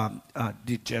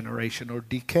degeneration or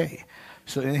decay.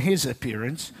 So in his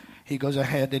appearance, he goes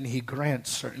ahead and he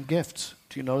grants certain gifts.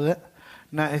 Do you know that?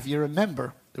 Now, if you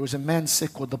remember, there was a man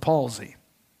sick with the palsy.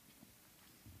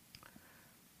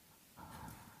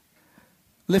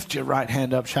 Lift your right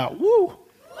hand up, shout, woo! Woo!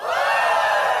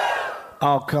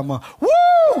 Oh, come on. Woo!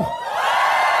 Woo!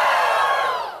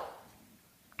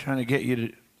 Trying to get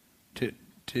you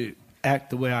to act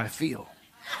the way I feel.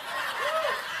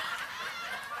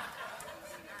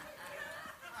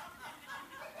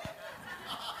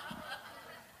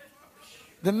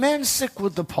 The man sick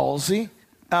with the palsy,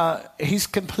 he's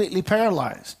completely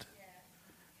paralyzed.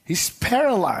 He's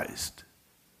paralyzed.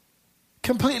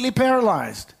 Completely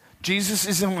paralyzed. Jesus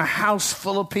is in a house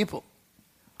full of people.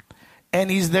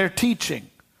 And he's there teaching.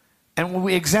 And when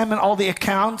we examine all the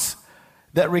accounts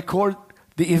that record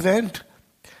the event,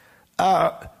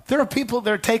 there are people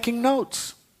that are taking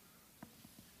notes.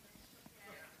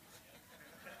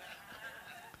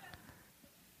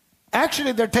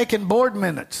 Actually, they're taking board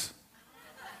minutes.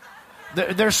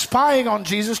 They're spying on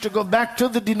Jesus to go back to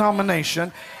the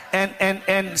denomination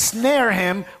and snare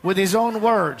him with his own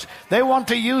words. They want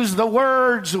to use the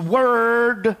words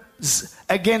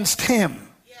against him.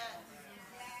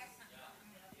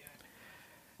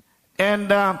 And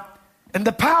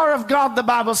the power of God, the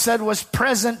Bible said, was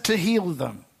present to heal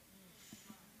them.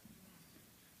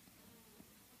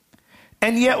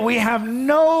 And yet we have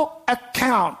no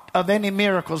account of any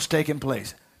miracles taking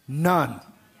place. None.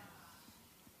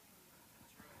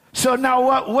 So now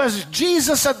what, was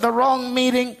Jesus at the wrong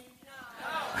meeting?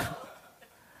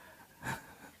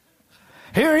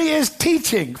 Here he is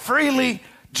teaching freely,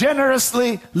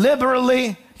 generously,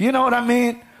 liberally, you know what I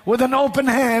mean, with an open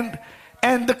hand.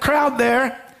 And the crowd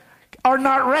there are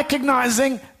not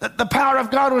recognizing that the power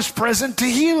of God was present to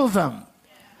heal them.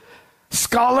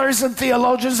 Scholars and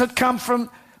theologians had come from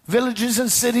villages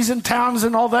and cities and towns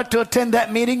and all that to attend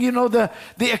that meeting. You know the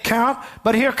account.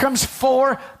 But here comes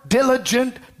 4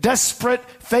 diligent, desperate,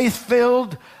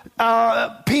 faith-filled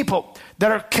people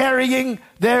that are carrying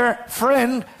their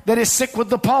friend that is sick with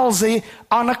the palsy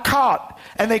on a cot.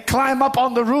 And they climb up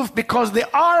on the roof because the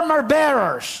armor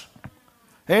bearers,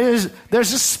 there's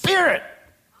a spirit.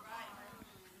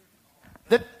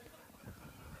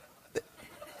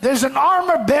 There's an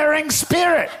armor-bearing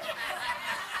spirit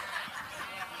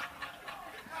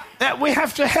that we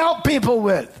have to help people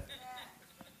with.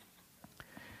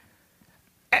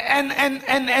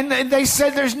 And they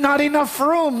said there's not enough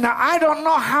room. Now, I don't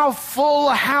know how full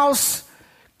a house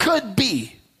could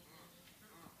be.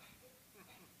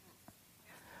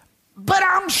 But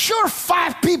I'm sure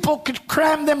 5 people could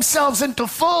cram themselves into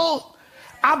full.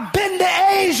 I've been to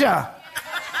Asia.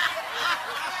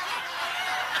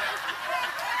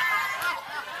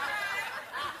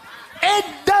 It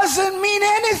doesn't mean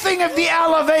anything if the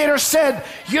elevator said,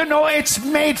 it's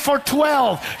made for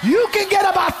 12. You can get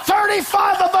about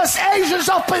 35 of us Asians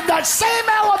up in that same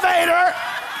elevator.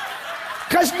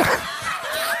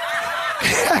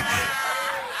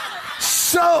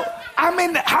 So,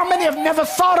 how many have never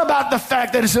thought about the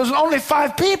fact that there's only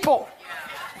 5 people?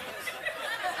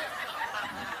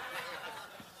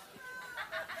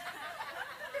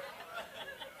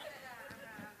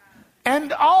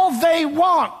 And all they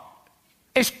want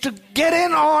is to get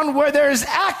in on where there's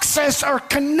access or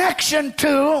connection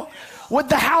to with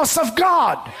the house of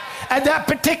God. At that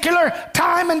particular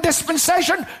time and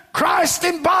dispensation, Christ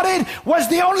embodied was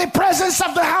the only presence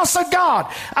of the house of God,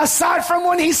 aside from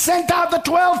when he sent out the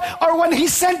 12 or when he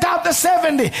sent out the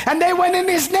 70. And they went in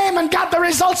his name and got the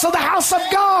results of the house of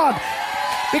God,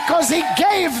 because he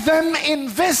gave them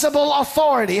invisible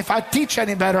authority. If I teach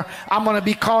any better, I'm going to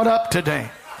be caught up today.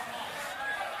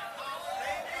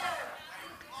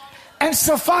 And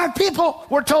so 5 people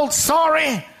were told,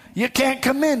 sorry, you can't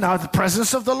come in. Now the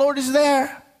presence of the Lord is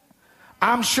there.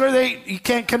 I'm sure you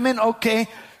can't come in. Okay.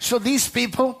 So these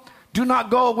people do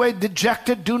not go away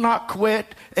dejected. Do not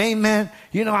quit. Amen.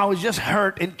 I was just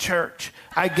hurt in church.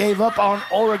 I gave up on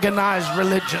organized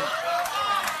religion.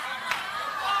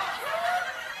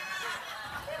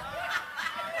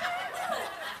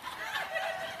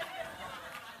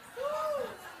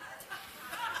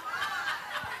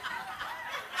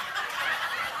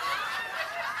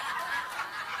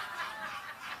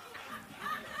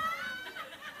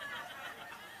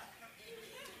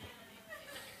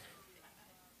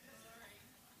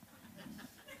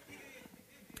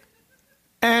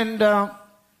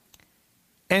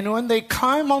 And when they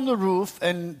climb on the roof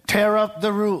and tear up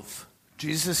the roof,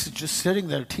 Jesus is just sitting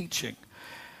there teaching.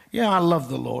 I love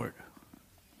the Lord.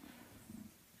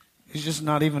 He's just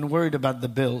not even worried about the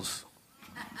bills.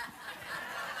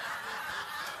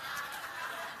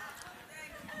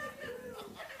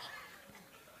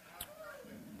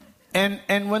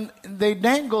 And when they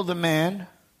dangle the man,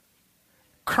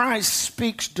 Christ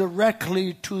speaks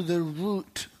directly to the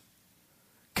root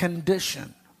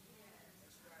condition.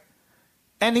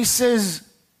 And he says,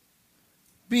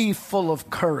 be full of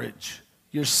courage.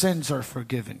 Your sins are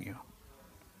forgiven you.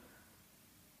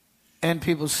 And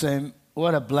people say,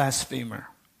 what a blasphemer.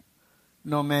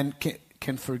 No man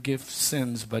can forgive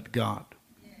sins but God.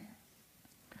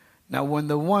 Now, when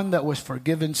the one that was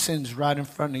forgiven sins right in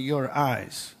front of your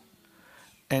eyes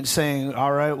and saying,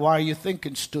 all right, why are you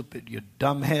thinking stupid, you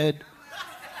dumbhead?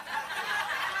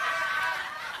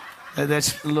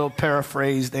 That's a little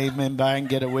paraphrased, amen, but I can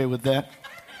get away with that.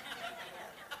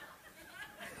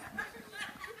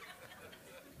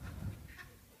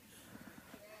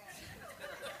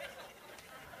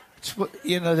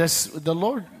 That's the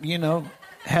Lord,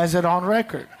 has it on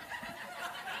record.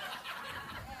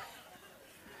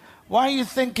 Why are you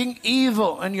thinking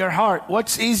evil in your heart?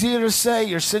 What's easier to say?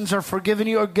 Your sins are forgiven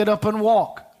you, or get up and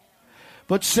walk?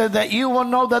 But so that you will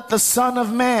know that the Son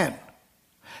of Man,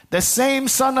 the same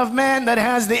Son of Man that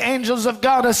has the angels of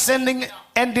God ascending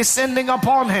and descending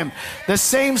upon him, the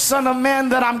same Son of Man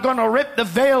that I'm going to rip the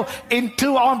veil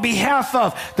into on behalf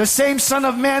of, the same Son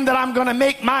of Man that I'm going to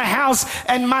make my house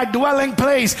and my dwelling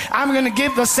place, I'm going to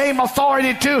give the same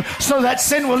authority to, so that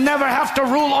sin will never have to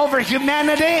rule over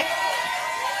humanity.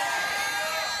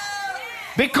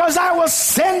 Because I will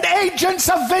send agents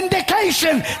of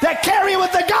vindication that carry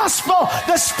with the gospel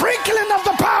the sprinkling of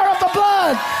the power of the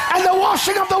blood and the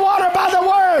washing of the water by the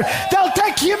word. They'll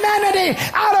take humanity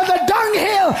out of the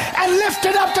dunghill and lift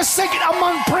it up to sit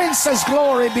among princes.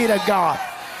 Glory be to God.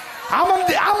 I'm going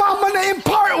to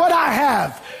impart what I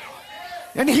have.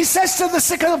 And he says to the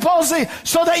sick of the palsy,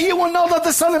 so that you will know that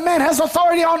the Son of Man has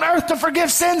authority on earth to forgive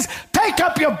sins, take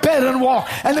up your bed and walk.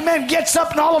 And the man gets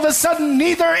up, and all of a sudden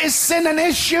neither is sin an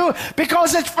issue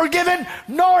because it's forgiven,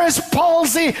 nor is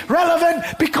palsy relevant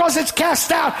because it's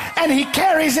cast out. And he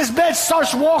carries his bed,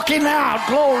 starts walking out.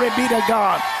 Glory be to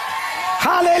God.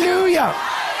 Hallelujah.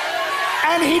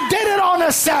 And he did it on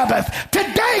a Sabbath.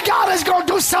 Today God is going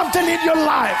to do something in your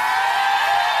life.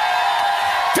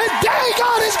 Today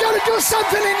God is going to do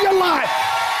something in your life.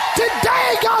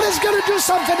 Today God is going to do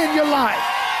something in your life.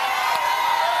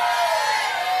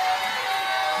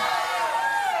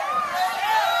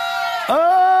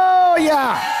 Oh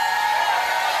yeah.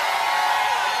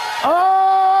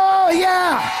 Oh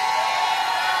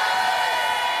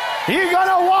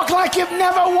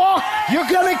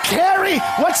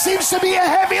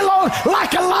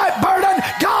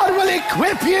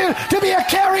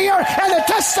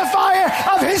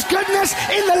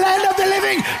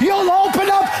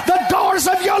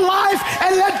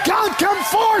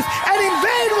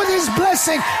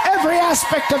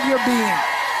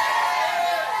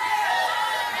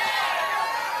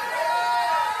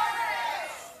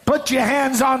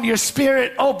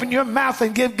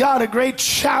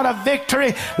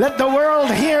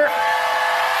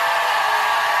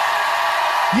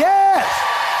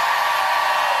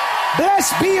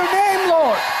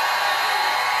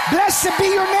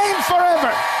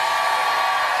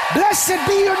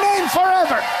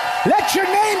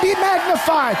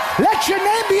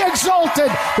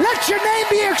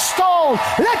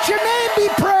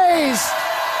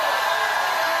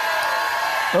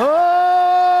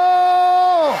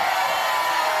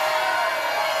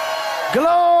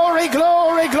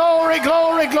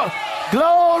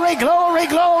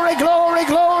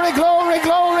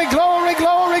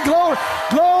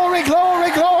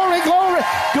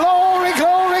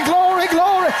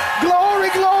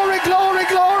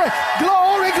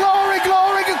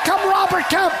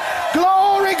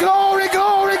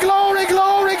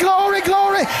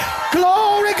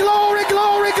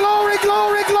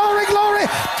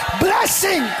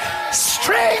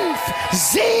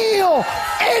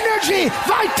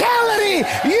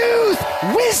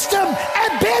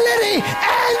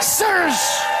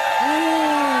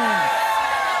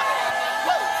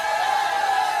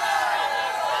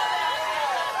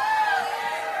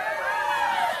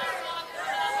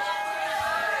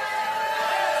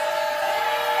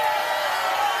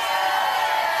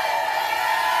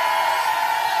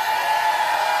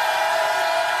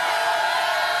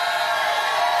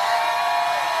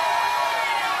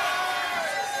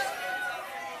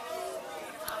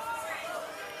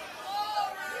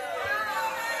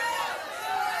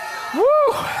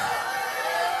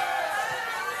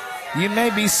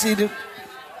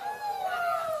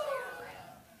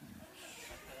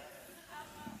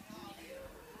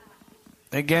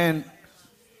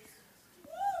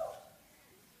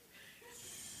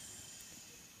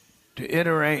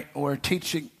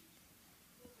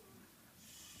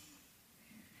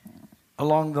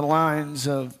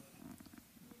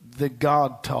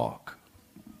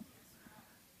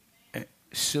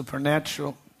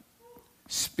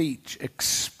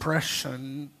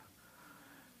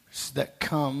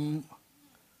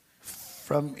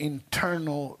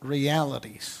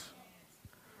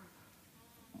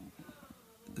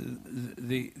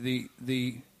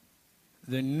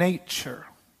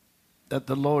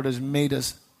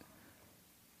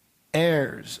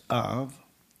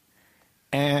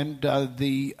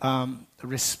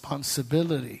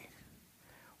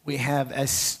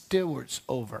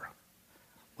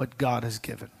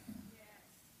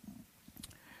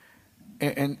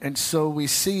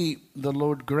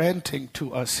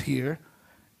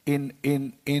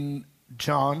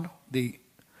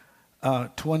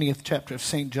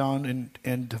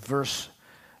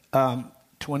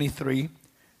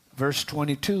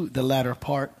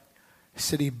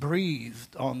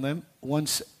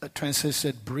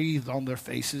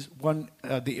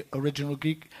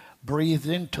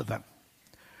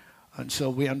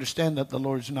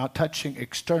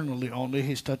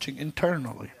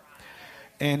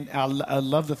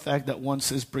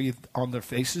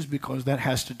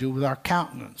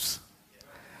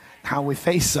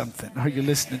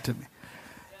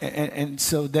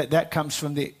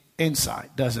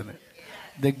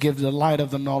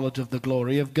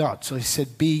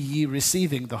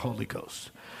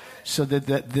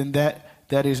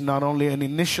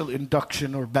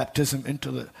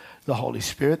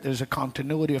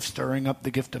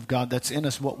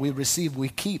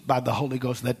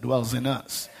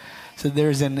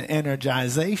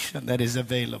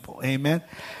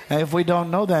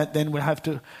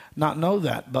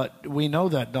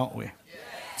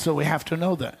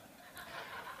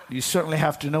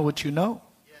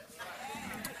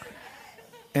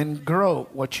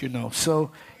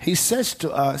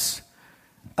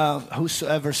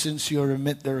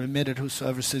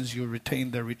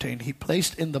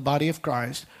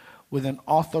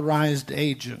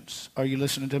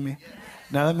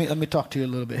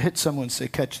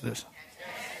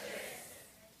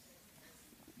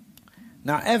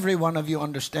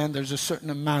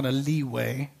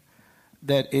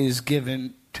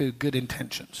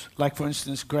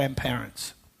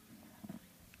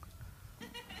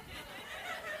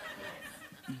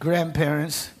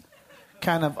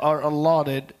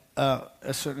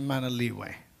a certain amount of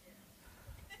leeway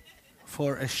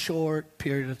for a short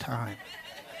period of time.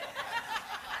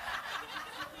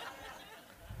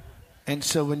 And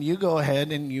so when you go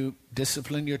ahead and you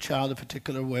discipline your child a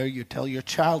particular way, you tell your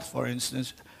child, for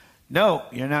instance, no,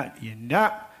 you're not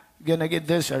going to get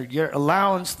this, or your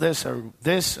allowance this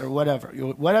or whatever.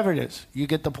 Whatever it is, you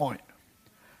get the point.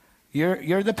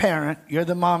 You're the parent, you're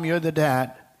the mom, you're the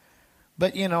dad.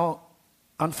 But,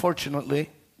 unfortunately,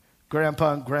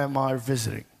 grandpa and grandma are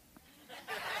visiting.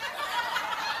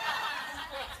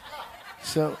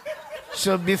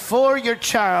 So before your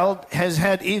child has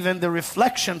had even the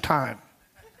reflection time,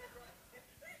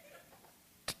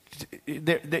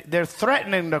 they're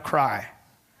threatening to cry.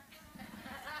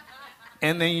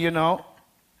 And then,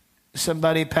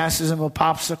 somebody passes them a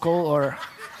popsicle or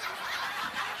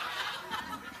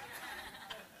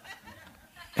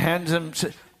hands them,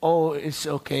 oh, it's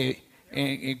okay.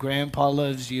 And grandpa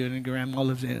loves you and grandma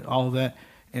loves you and all that.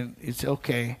 And it's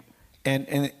okay.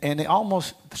 And they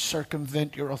almost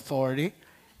circumvent your authority.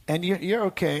 And you're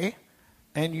okay.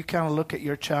 And you kind of look at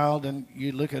your child and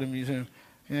you look at him and you say,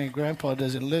 yeah, grandpa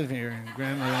doesn't live here and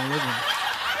grandma don't live here.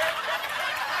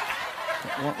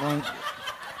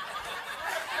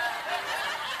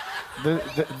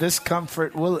 This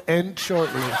comfort will end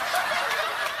shortly.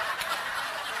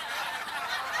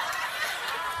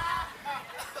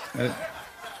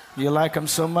 You like them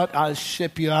so much, I'll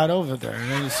ship you out over there and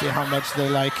then you see how much they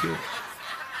like you.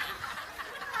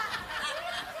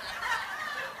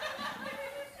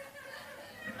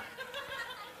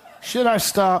 Should I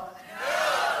stop?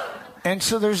 And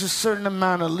so there's a certain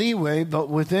amount of leeway, but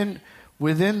within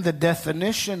the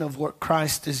definition of what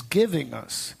Christ is giving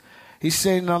us, he's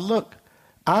saying, now look,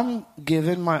 I'm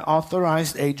giving my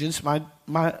authorized agents, my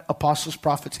apostles,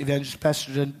 prophets, evangelists,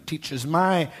 pastors, and teachers,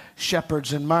 my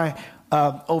shepherds and my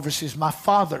overseers, my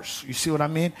fathers, you see what I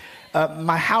mean?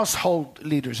 My household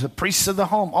leaders, the priests of the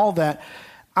home, all that.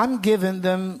 I'm giving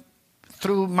them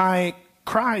through my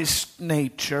Christ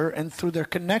nature and through their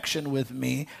connection with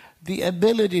me, the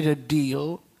ability to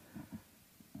deal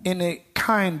in a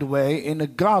kind way, in a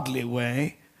godly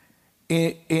way,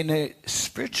 in a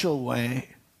spiritual way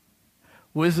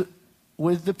with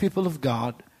the people of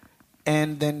God,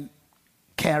 and then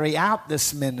carry out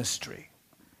this ministry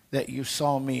that you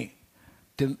saw me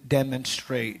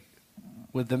demonstrate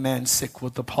with the man sick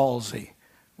with the palsy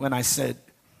when I said,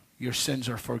 your sins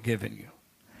are forgiven you.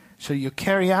 So you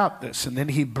carry out this, and then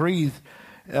he breathed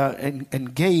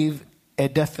and gave a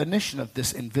definition of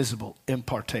this invisible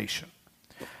impartation.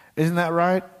 Isn't that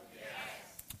right?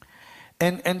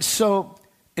 Yes. And so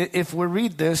if we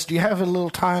read this, do you have a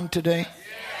little time today? Yes.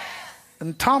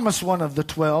 And Thomas, one of the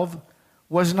 12,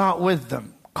 was not with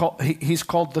them. He's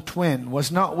called the twin,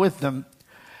 was not with them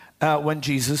when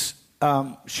Jesus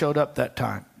showed up that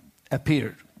time,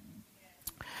 appeared.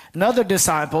 And other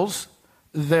disciples,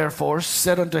 therefore,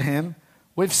 said unto him,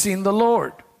 we've seen the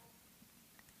Lord.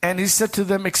 And he said to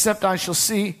them, except I shall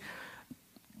see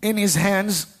in his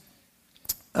hands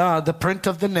the print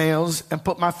of the nails, and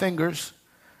put my finger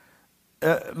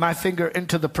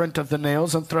into the print of the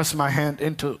nails, and thrust my hand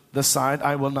into the side,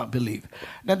 I will not believe.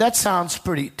 Now that sounds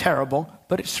pretty terrible,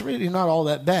 but it's really not all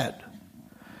that bad.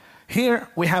 Here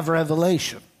we have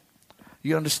revelation.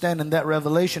 You understand, and that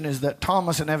revelation is that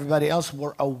Thomas and everybody else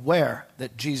were aware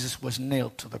that Jesus was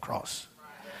nailed to the cross.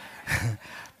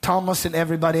 Thomas and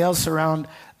everybody else around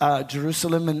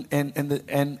Jerusalem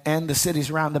and the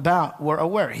cities round about were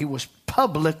aware. He was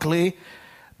publicly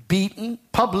beaten,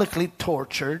 publicly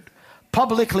tortured,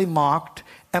 publicly mocked,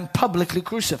 and publicly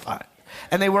crucified.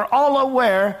 And they were all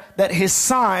aware that his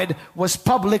side was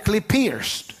publicly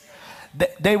pierced.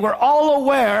 They were all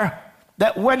aware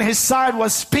that when his side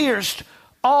was pierced,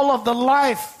 all of the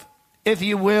life, if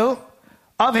you will,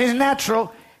 of his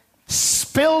natural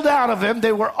spilled out of him.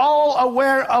 They were all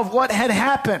aware of what had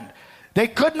happened. They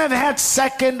couldn't have had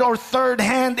second or third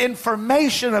hand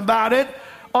information about it,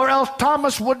 or else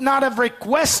Thomas would not have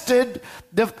requested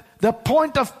the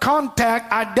point of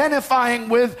contact identifying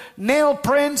with nail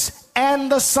prints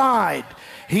and the side.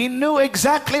 He knew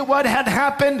exactly what had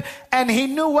happened, and he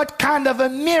knew what kind of a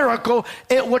miracle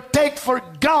it would take for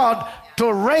God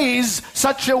to raise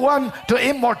such a one to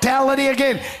immortality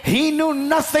again. He knew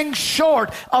nothing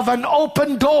short of an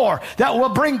open door that will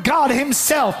bring God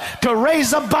himself to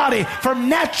raise a body from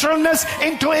naturalness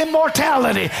into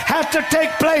immortality had to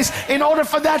take place in order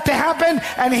for that to happen.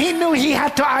 And he knew he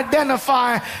had to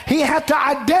identify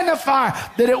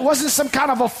that it wasn't some kind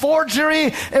of a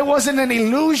forgery, it wasn't an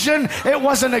illusion, it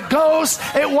wasn't a ghost,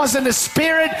 it wasn't a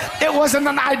spirit, it wasn't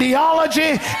an ideology,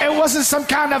 it wasn't some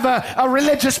kind of a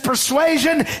religious persuasion.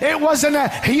 occasion, it wasn't a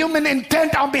human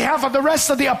intent on behalf of the rest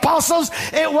of the apostles.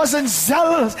 It wasn't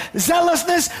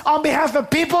zealousness on behalf of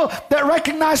people that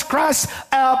recognized Christ's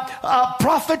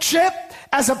prophetship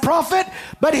as a prophet,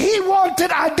 but he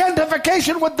wanted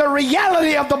identification with the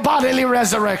reality of the bodily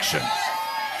resurrection.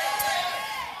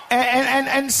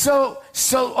 And so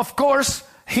of course,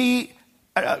 you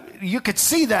could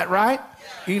see that, right?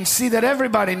 You can see that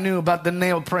everybody knew about the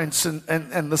nail prints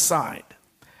and the side.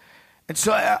 And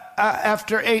so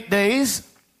after 8 days,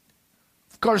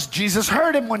 of course, Jesus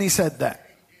heard him when he said that.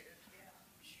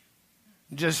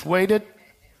 Just waited.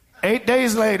 8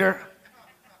 days later,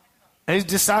 his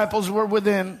disciples were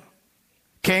within.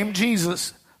 Came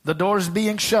Jesus, the doors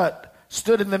being shut,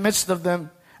 stood in the midst of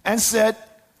them and said,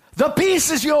 "The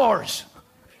peace is yours."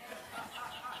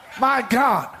 My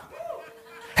God.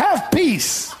 Have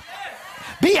peace.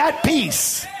 Be at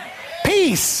peace.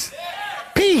 Peace.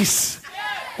 Peace.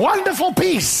 Wonderful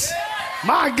peace.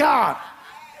 My God.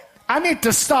 I need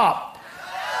to stop.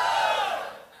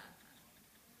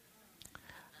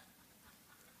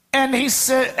 And he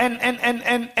said,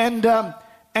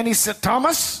 and he said,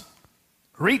 "Thomas,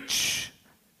 reach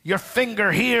your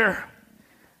finger here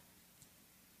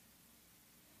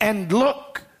and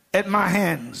look at my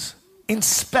hands.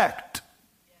 Inspect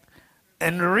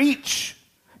and reach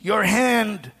your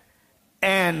hand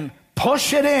and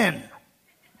push it in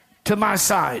to my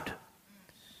side.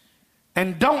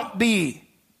 And don't be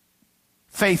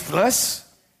faithless,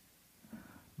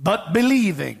 but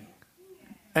believing."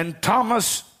 And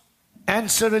Thomas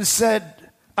answered and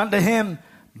said unto him,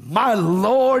 "My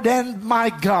Lord and my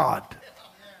God."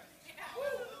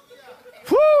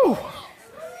 Whew!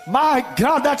 My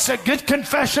God, that's a good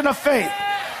confession of faith.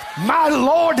 My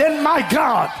Lord and my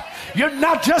God. You're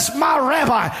not just my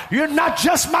rabbi. You're not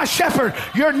just my shepherd.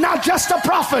 You're not just a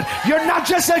prophet. You're not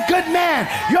just a good man.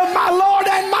 You're my Lord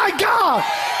and my God.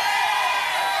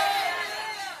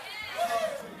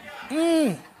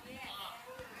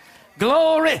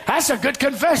 Glory. That's a good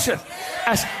confession.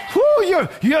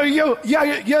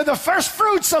 You're the first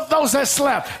fruits of those that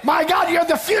slept. My God, you're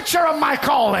the future of my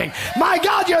calling. My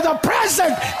God, you're the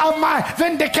present of my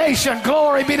vindication.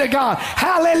 Glory be to God.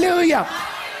 Hallelujah.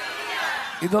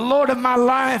 You're the Lord of my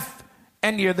life,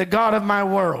 and you're the God of my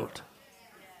world.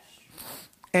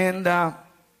 And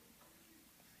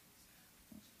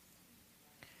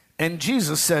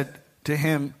Jesus said to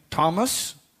him,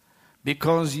 "Thomas,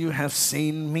 because you have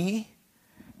seen me,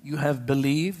 you have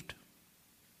believed.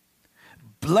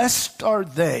 Blessed are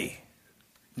they."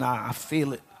 Nah, I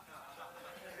feel it.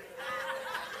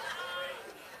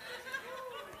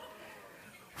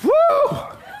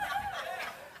 Woo!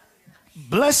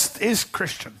 Blessed is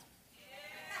Christian.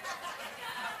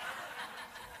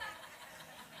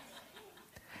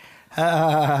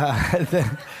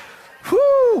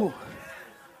 Whoo!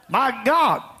 My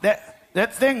God,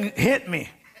 that thing hit me.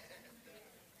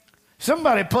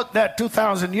 Somebody put that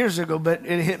 2,000 years ago, but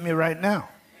it hit me right now.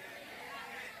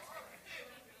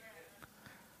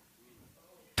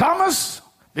 Thomas,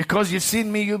 because you've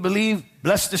seen me, you believe.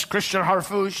 Blessed is Christian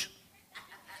Harfouche,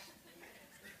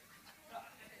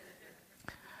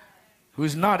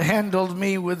 who's not handled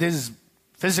me with his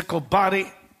physical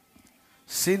body,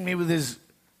 seen me with his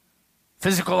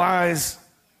physical eyes,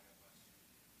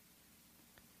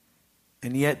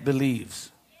 and yet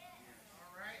believes.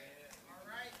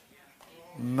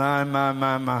 My.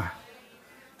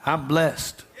 I'm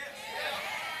blessed.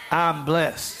 I'm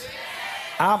blessed.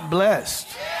 I'm blessed.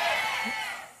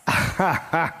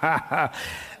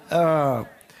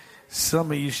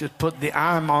 Some of you should put the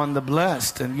 "I'm" on the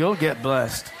blessed, and you'll get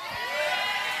blessed.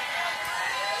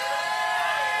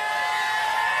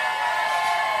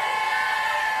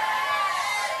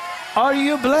 Are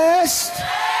you blessed?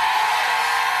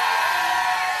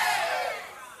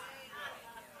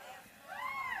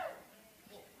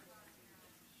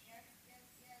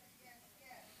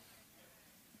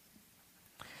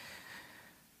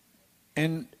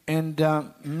 And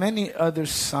many other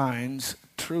signs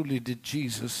truly did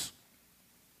Jesus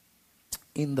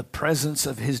in the presence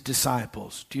of his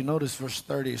disciples. Do you notice verse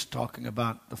 30 is talking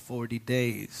about the 40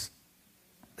 days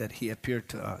that he appeared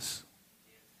to us?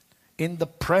 In the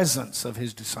presence of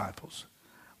his disciples,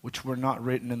 which were not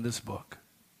written in this book.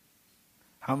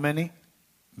 How many?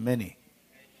 Many.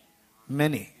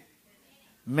 Many.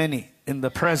 Many in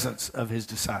the presence of his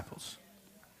disciples.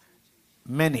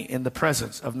 Many in the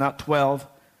presence of not 12,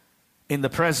 in the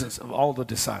presence of all the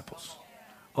disciples.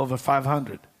 Over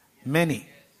 500. Many,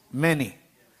 many,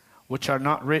 which are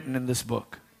not written in this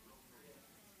book.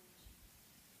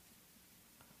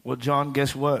 Well, John,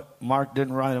 guess what? Mark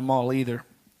didn't write them all either.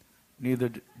 Neither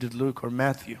did Luke or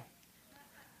Matthew.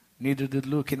 Neither did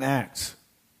Luke in Acts.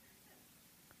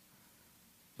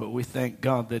 But we thank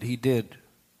God that he did.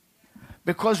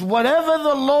 Because whatever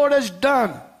the Lord has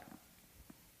done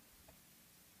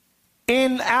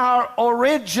in our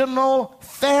original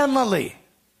family,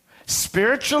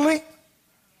 spiritually,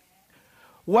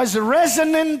 was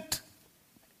resonant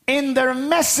in their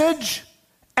message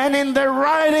and in their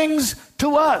writings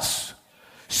to us.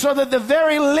 So that the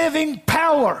very living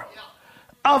power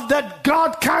of that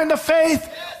God kind of faith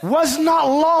was not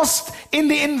lost in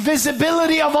the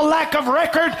invisibility of a lack of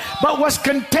record, but was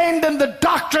contained in the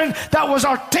doctrine that was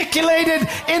articulated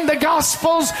in the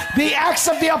Gospels, the Acts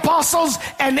of the Apostles,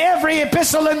 and every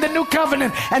epistle in the New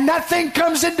Covenant. And that thing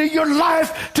comes into your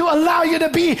life to allow you to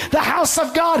be the house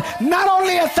of God, not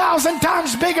only 1,000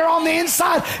 times bigger on the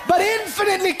inside, but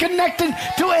infinitely connected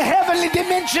to a heavenly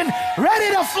dimension,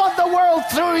 ready to flood the world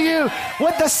through you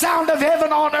with the sound of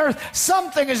heaven on earth.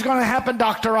 Something is going to happen,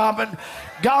 Dr. Robin.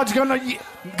 God's going to...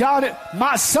 God,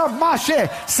 ma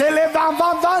mashe se le van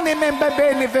vane men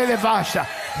bebene vele vasha.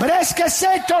 Breske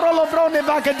se torolo vrone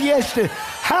vaca dieste.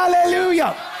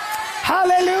 Hallelujah.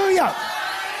 Hallelujah.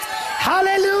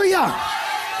 Hallelujah.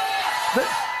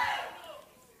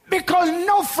 Because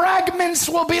no fragments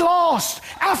will be lost.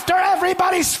 After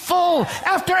everybody's full,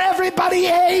 after everybody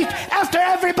ate, after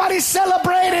everybody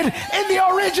celebrated in the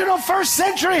original first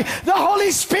century, the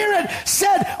Holy Spirit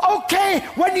said, okay,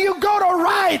 when you go to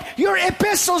write your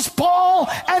epistles, Paul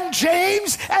and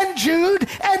James and Jude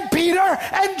and Peter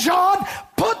and John,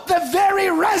 put the very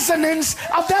resonance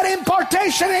of that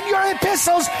impartation in your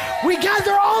epistles. We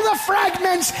gather all the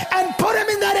fragments and put them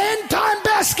in that end time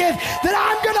basket that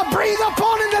I'm going to breathe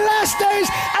upon in the last days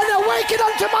and awaken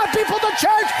unto my people the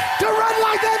church to run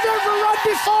like they've never run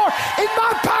before in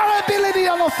my power, ability,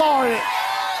 and authority.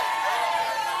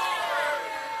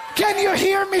 Can you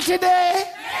hear me today?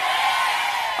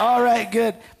 All right,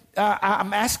 good.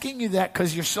 I'm asking you that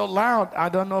because you're so loud. I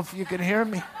don't know if you can hear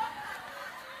me.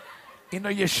 You know,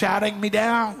 you're shouting me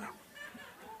down.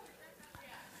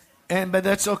 But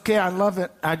that's okay. I love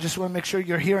it. I just want to make sure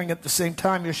you're hearing at the same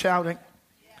time you're shouting.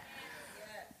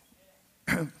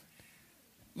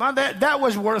 Man, that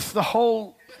was worth the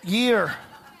whole year.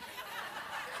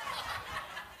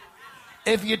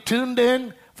 If you tuned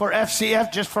in for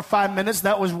FCF just for 5 minutes,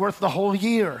 that was worth the whole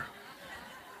year.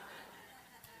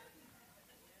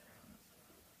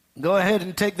 Go ahead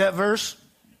and take that verse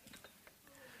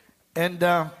and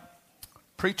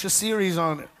preach a series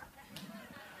on it.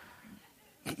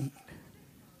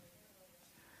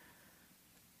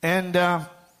 And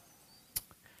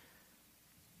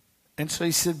so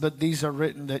he said, but these are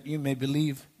written that you may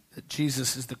believe that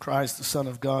Jesus is the Christ, the Son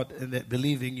of God, and that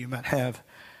believing you might have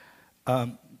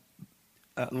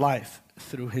life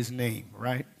through his name,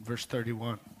 right? Verse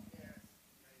 31.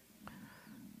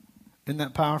 Isn't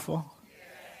that powerful?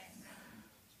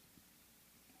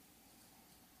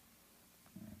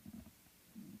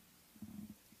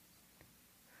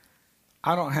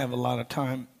 I don't have a lot of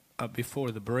time before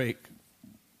the break.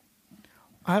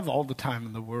 I have all the time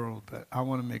in the world, but I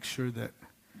want to make sure that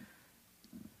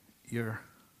I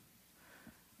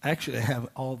actually have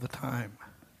all the time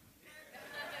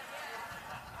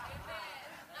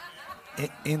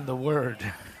in the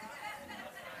Word.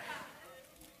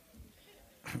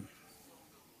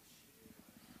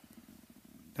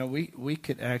 Now we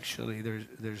could actually,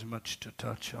 there's much to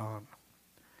touch on.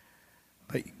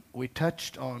 But we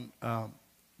touched on,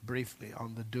 briefly,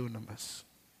 on the dunamis.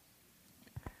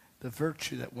 The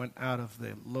virtue that went out of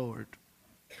the Lord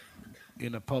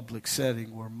in a public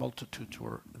setting where multitudes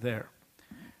were there.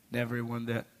 And everyone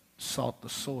that sought the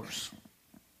source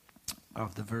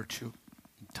of the virtue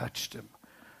and touched him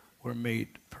were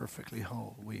made perfectly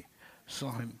whole. We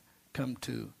saw him come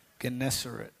to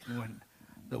Gennesaret when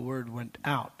the word went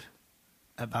out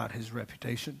about his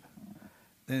reputation.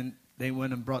 Then they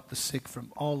went and brought the sick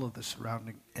from all of the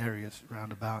surrounding areas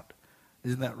round about.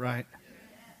 Isn't that right?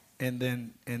 And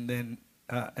then,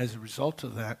 as a result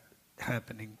of that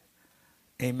happening,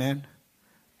 amen,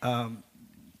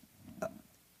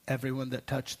 everyone that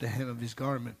touched the hem of his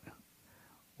garment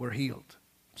were healed.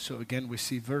 So again, we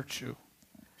see virtue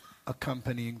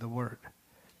accompanying the word.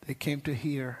 They came to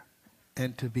hear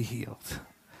and to be healed.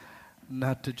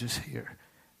 Not to just hear,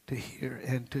 to hear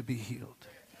and to be healed.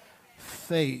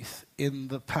 Faith in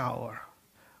the power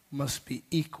must be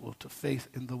equal to faith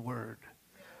in the word,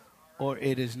 or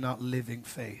it is not living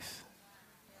faith.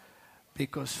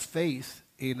 Because faith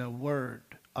in a word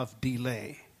of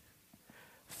delay,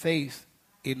 faith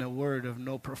in a word of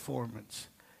no performance,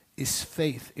 is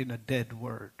faith in a dead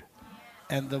word.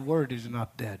 And the word is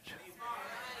not dead.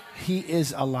 He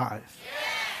is alive.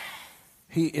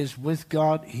 He is with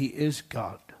God. He is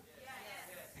God.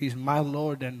 He's my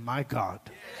Lord and my God.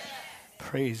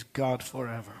 Praise God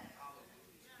forever.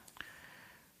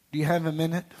 Do you have a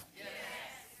minute?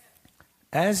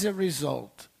 As a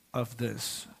result of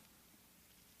this,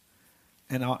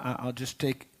 and I'll just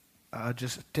take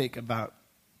about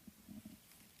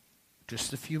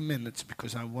just a few minutes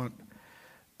because I want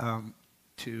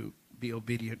to be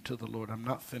obedient to the Lord. I'm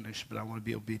not finished, but I want to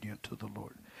be obedient to the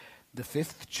Lord. The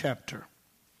 5th chapter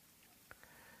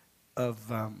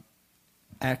of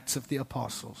Acts of the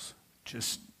Apostles,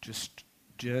 just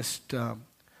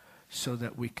so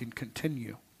that we can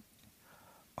continue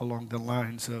along the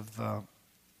lines of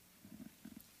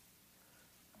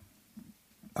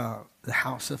the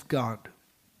house of God,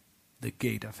 the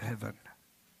gate of heaven,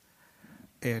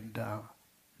 and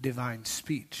divine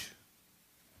speech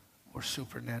or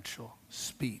supernatural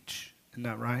speech. Isn't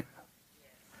that right?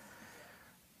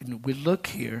 And we look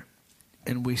here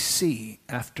and we see,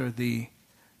 after the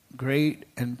great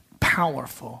and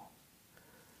powerful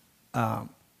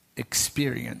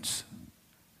experience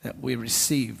that we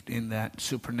received in that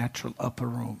supernatural upper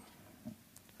room,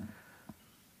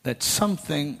 that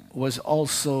something was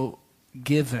also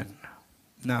given.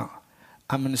 Now,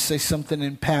 I'm going to say something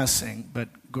in passing, but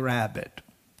grab it.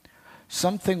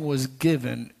 Something was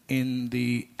given in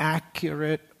the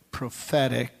accurate,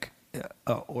 prophetic,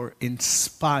 or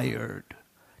inspired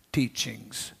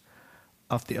teachings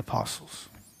of the apostles.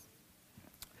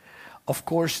 Of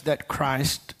course, that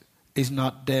Christ is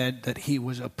not dead, that he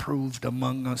was approved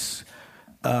among us,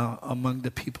 among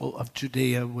the people of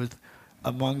Judea,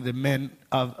 among the men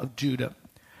of Judah,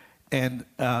 and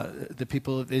the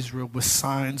people of Israel, with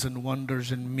signs and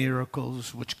wonders and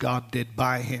miracles which God did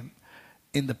by him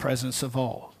in the presence of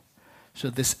all. So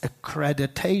this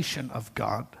accreditation of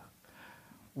God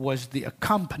was the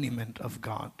accompaniment of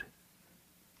God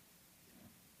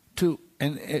to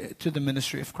the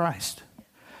ministry of Christ.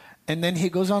 And then he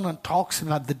goes on and talks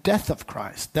about the death of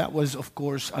Christ. That was, of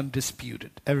course,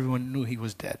 undisputed. Everyone knew he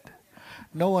was dead.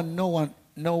 No one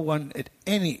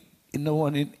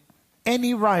in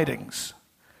any writings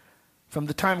from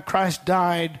the time Christ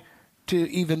died to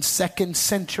even 2nd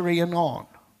century and on,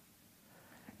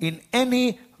 in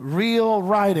any real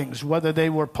writings, whether they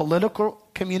were political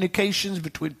communications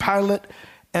between Pilate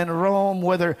and Rome,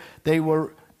 whether they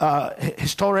were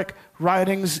historic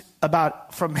writings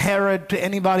about from Herod to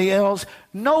anybody else,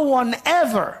 no one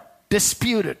ever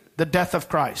disputed the death of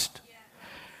Christ.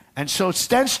 And so it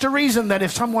stands to reason that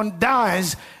if someone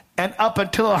dies and up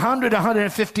until 100,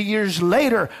 150 years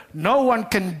later, no one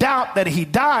can doubt that he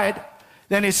died,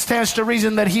 then it stands to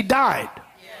reason that he died.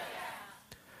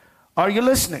 Are you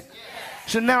listening?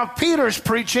 So now Peter's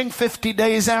preaching 50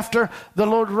 days after the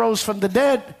Lord rose from the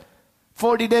dead,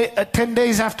 10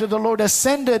 days after the Lord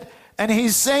ascended, and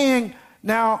he's saying,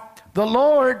 now the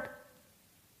Lord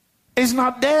is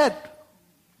not dead.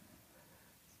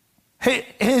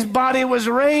 His body was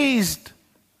raised,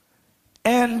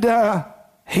 and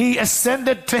he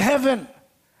ascended to heaven.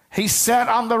 He sat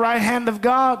on the right hand of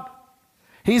God.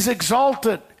 He's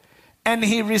exalted, and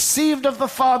he received of the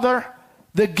Father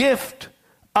the gift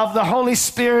of the Holy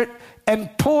Spirit and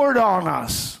poured on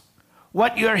us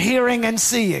what you're hearing and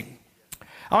seeing.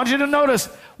 I want you to notice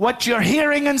what you're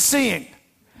hearing and seeing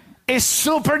is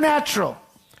supernatural.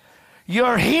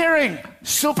 You're hearing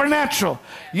supernatural.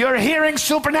 You're hearing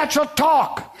supernatural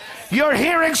talk. You're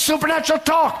hearing supernatural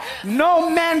talk. No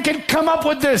man can come up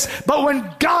with this. But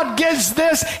when God gives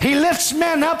this, he lifts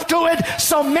men up to it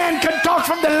so men can talk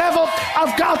from the level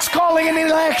of God's calling and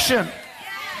election.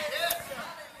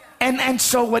 And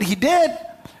so what he did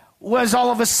was, all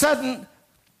of a sudden,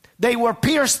 they were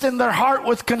pierced in their heart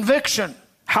with conviction.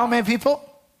 How many people?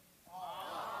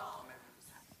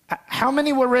 How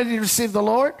many were ready to receive the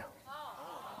Lord?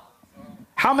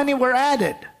 How many were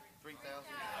added?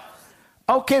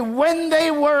 Okay, when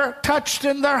they were touched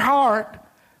in their heart,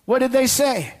 what did they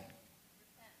say?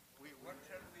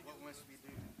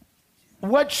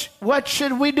 What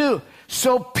should we do?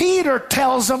 So Peter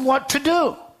tells them what to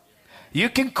do. You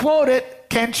can quote it,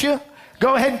 can't you?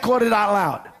 Go ahead and quote it out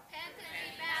loud.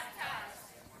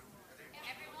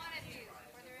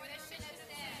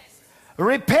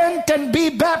 Repent and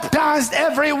be baptized,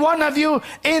 every one of you,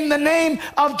 in the name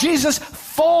of Jesus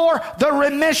for the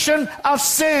remission of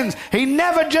sins. He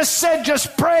never just said,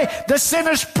 just pray the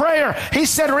sinner's prayer. He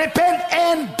said, repent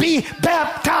and be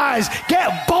baptized. energized.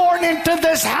 Get born into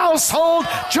this household.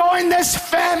 Join this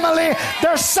family.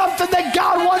 There's something that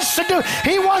God wants to do.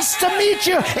 He wants to meet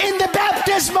you in the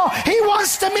baptismal. He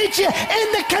wants to meet you in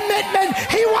the commitment.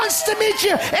 He wants to meet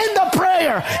you in the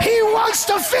prayer. He wants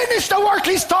to finish the work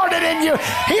He started in you.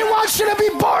 He wants you to be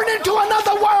born into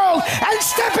another world and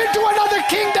step into another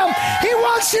kingdom. He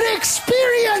wants you to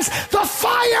experience the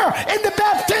fire in the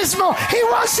baptismal. He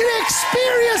wants you to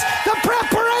experience the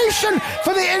preparation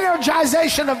for the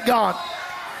energization of God.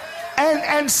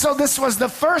 And so this was the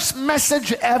first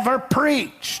message ever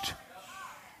preached,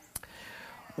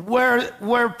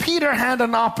 where Peter had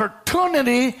an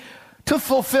opportunity to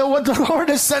fulfill what the Lord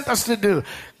has sent us to do.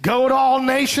 Go to all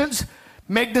nations,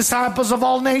 make disciples of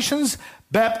all nations,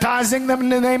 baptizing them in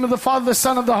the name of the Father, the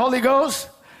Son, and the Holy Ghost.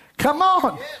 Come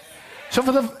on. So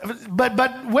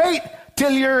but wait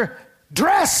till you're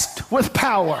dressed with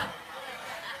power.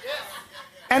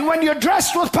 And when you're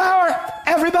dressed with power,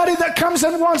 everybody that comes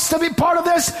and wants to be part of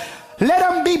this, let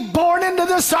them be born into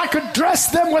this so I could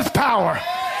dress them with power.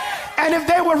 And if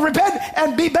they will repent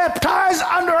and be baptized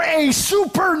under a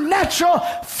supernatural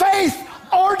faith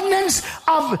ordinance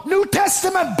of New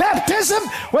Testament baptism,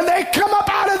 when they come up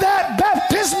out of that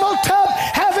baptismal tub,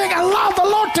 having allowed the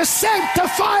Lord to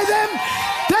sanctify them,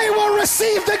 they will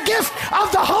receive the gift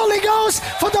of the Holy Ghost,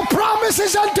 for the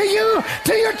promises unto you,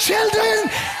 to your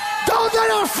children, those that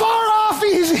are far off,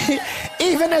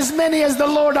 even as many as the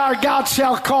Lord our God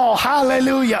shall call.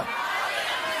 Hallelujah.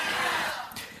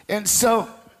 And so,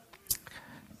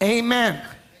 amen.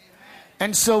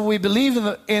 And so we believe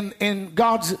in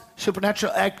God's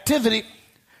supernatural activity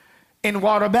in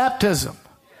water baptism.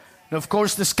 And of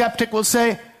course, the skeptic will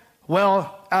say,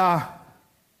 well,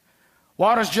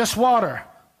 water's just water.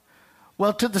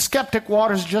 Well, to the skeptic,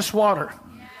 water's just water.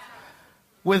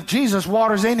 With Jesus,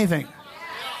 water's anything.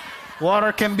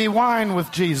 Water can be wine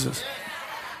with Jesus.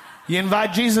 You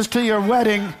invite Jesus to your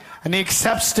wedding, and He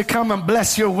accepts to come and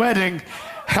bless your wedding.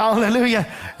 Hallelujah.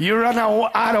 You run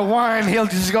out of wine, He'll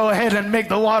just go ahead and make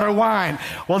the water wine.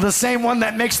 Well, the same one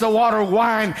that makes the water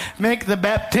wine, make the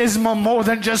baptismal more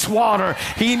than just water.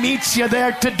 He meets you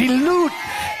there to dilute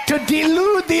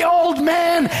the old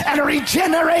man and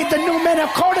regenerate the new man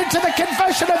according to the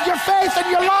confession of your faith and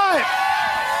your life.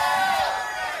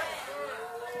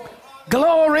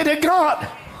 Glory to God.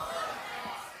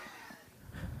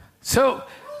 So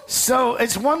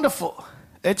it's wonderful.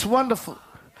 It's wonderful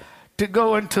to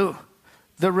go into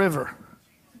the river.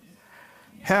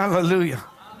 Hallelujah.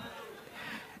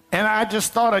 And I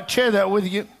just thought I'd share that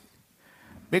with you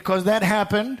because that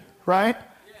happened, right?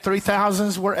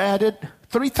 3,000 were added.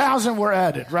 3,000 were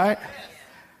added, right?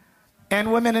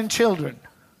 And women and children,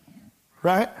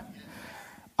 right?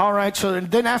 All right, so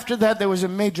then after that there was a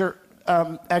major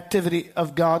activity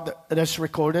of God that's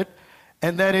recorded,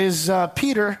 and that is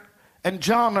Peter and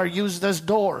John are used as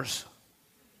doors.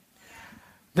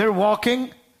 They're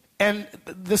walking, and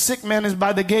the sick man is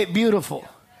by the gate beautiful.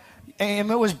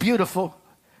 And it was beautiful,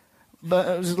 but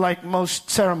it was like most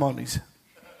ceremonies.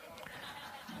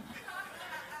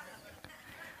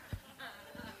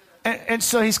 And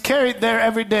so he's carried there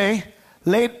every day,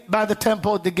 laid by the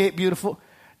temple at the gate beautiful.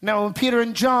 Now when Peter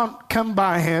and John come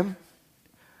by him,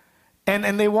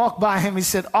 and they walk by him, he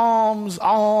said, alms,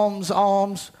 alms,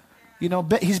 alms. You know,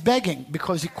 he's begging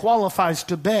because he qualifies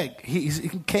to beg. He's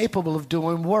incapable of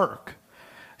doing work.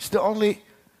 It's the only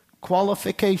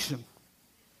qualification.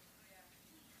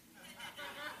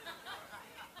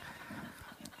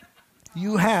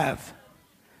 You have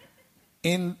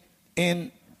in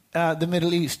the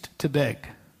Middle East to beg.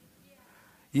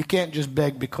 You can't just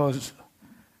beg because,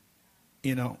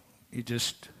 you know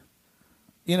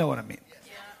what I mean.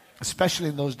 Especially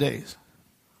in those days.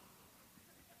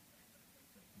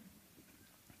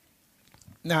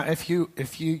 Now, if you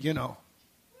know,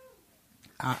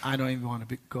 I don't even want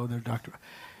to go there, Doctor.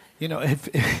 You know, if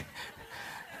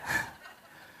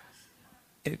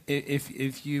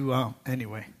you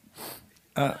anyway.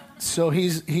 So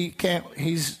he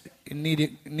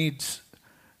needs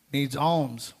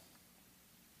alms.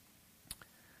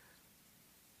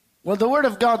 Well, the Word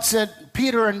of God said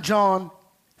Peter and John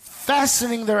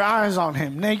fastening their eyes on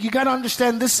him. Now you got to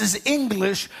understand this is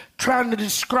English trying to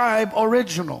describe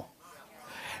original.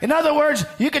 In other words,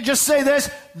 you could just say this: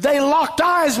 they locked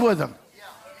eyes with him.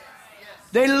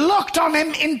 They looked on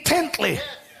him intently.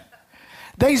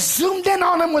 They zoomed in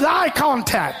on him with eye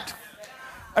contact.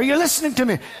 Are you listening to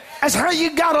me? That's how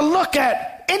you got to look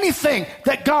at anything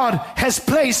that God has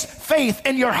placed faith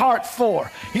in your heart for.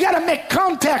 You got to make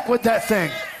contact with that thing.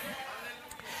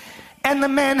 And the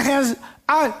man has,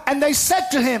 and they said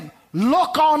to him,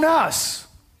 look on us.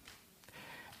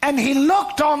 And he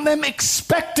looked on them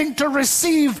expecting to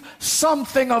receive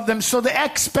something of them. So the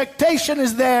expectation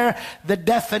is there. The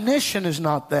definition is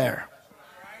not there.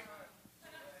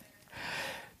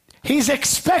 He's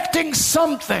expecting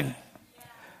something,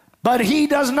 but he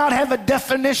does not have a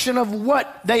definition of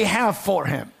what they have for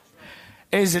him.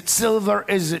 Is it silver?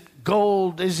 Is it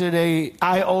gold? Is it a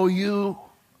IOU?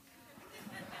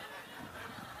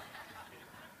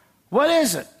 What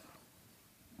is it?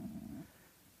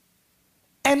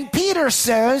 And Peter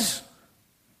says,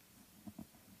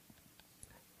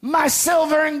 my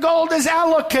silver and gold is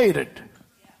allocated.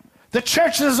 The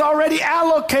church has already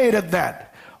allocated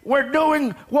that. We're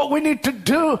doing what we need to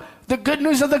do, the good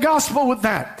news of the gospel with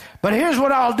that. But here's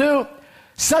what I'll do.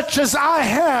 Such as I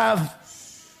have,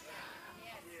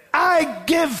 I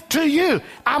give to you.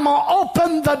 I'm going to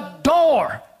open the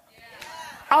door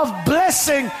of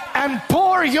blessing and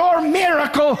pour your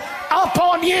miracle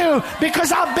upon you,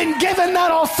 because I've been given that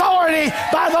authority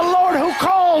by the Lord who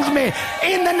called me.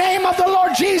 In the name of the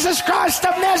Lord Jesus Christ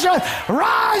of Nazareth,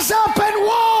 rise up and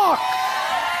walk.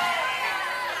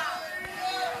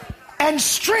 And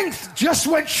strength just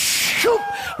went shoop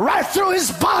right through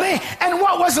his body, and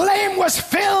what was lame was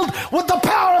filled with the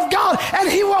power of God, and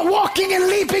he went walking and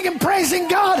leaping and praising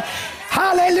God.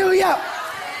 Hallelujah.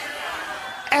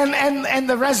 And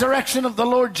the resurrection of the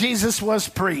Lord Jesus was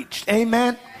preached.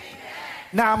 Amen.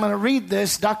 Now I'm going to read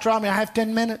this. Dr. Ami, I have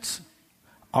 10 minutes.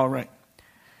 All right.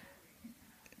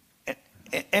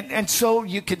 And so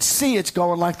you can see it's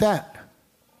going like that.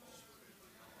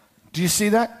 Do you see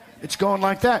that? It's going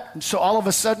like that. And so all of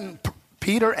a sudden,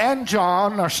 Peter and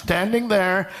John are standing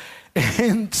there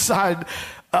inside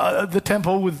the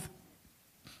temple with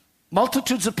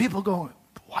multitudes of people going,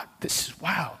 what? This is,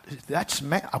 wow. That's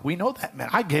man. We know that man.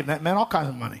 I gave that man all kinds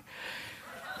of money.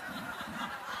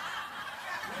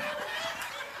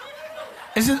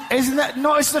 Isn't that,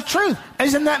 no, it's the truth.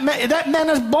 Isn't that man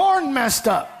is born messed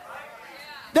up.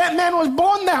 That man was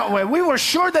born that way. We were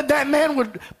sure that man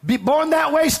would be born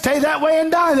that way, stay that way,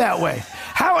 and die that way.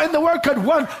 How in the world could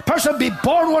one person be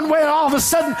born one way and all of a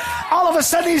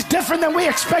sudden he's different than we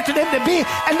expected him to be,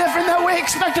 and different than we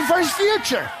expected for his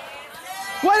future?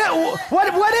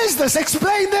 What is this?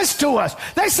 Explain this to us.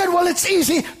 They said, well, it's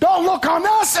easy. Don't look on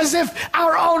us as if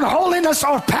our own holiness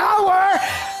or power.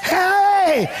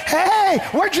 Hey,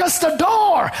 we're just a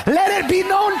door. Let it be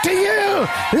known to you.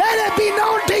 Let it be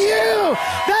known to you.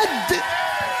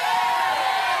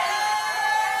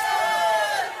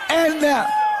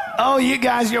 Oh, you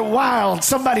guys, you're wild.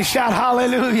 Somebody shout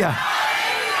hallelujah.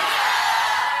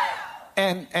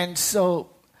 And so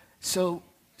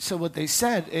what they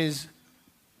said is,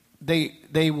 They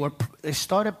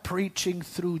started preaching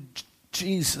through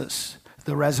Jesus,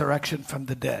 the resurrection from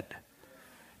the dead.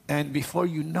 And before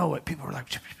you know it, people were like,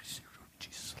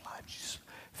 Jesus alive, Jesus.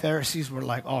 Pharisees were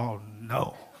like, oh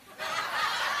no.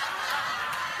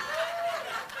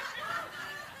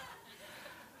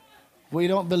 We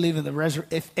don't believe in the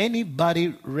resurrection. If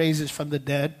anybody raises from the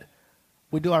dead,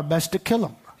 we do our best to kill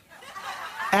him.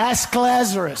 Ask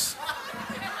Lazarus.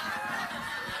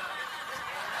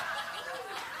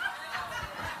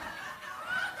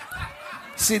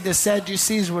 See, the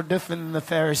Sadducees were different than the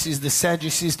Pharisees. The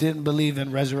Sadducees didn't believe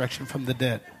in resurrection from the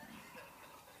dead.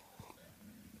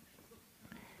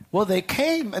 Well, they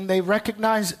came and they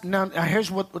recognized. Now here's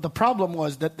what the problem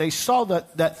was, that they saw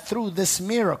that through this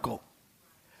miracle,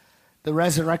 the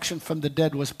resurrection from the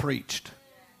dead was preached.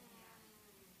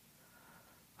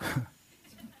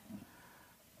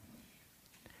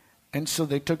 And so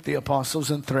they took the apostles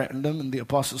and threatened them, and the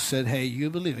apostles said, hey, you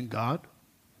believe in God?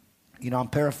 You know, I'm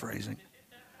paraphrasing.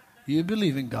 You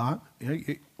believe in God.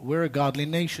 We're a godly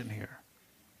nation here.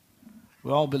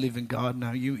 We all believe in God.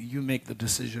 Now you make the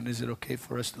decision. Is it okay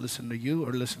for us to listen to you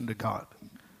or listen to God?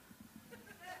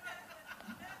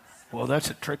 Well, that's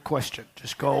a trick question.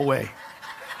 Just go away.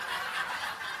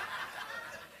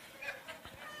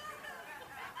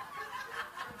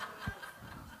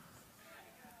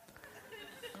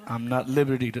 I'm not at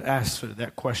liberty to answer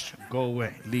that question. Go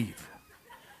away. Leave.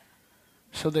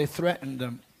 So they threatened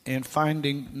them, and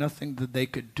finding nothing that they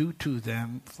could do to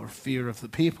them for fear of the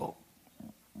people.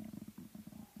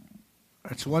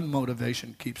 That's one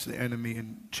motivation, keeps the enemy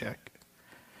in check.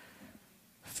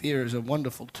 Fear is a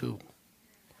wonderful tool.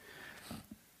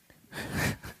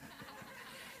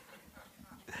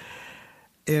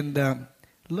 And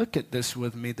look at this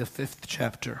with me, the 5th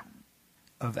chapter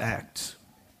of Acts.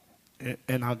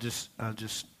 And I'll just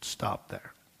stop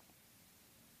there.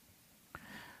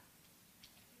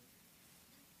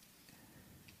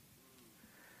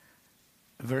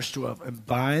 Verse 12, and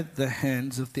by the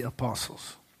hands of the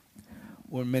apostles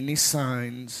were many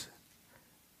signs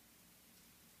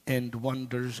and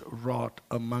wonders wrought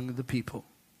among the people.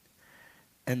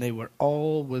 And they were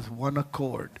all with one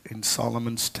accord in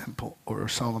Solomon's temple or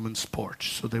Solomon's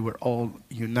porch. So they were all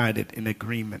united in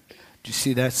agreement. Do you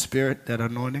see that spirit, that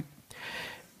anointing?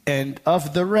 And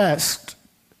of the rest,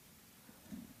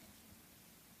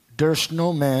 durst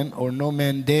no man, or no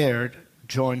man dared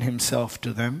join himself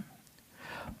to them,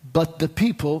 but the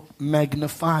people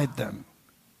magnified them.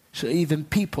 So even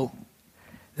people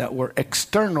that were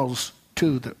externals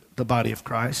to the body of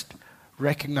Christ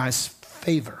recognized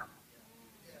favor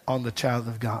on the child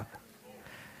of God.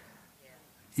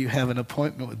 You have an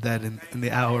appointment with that in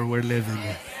the hour we're living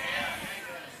in.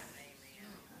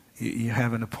 You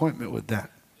have an appointment with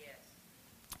that.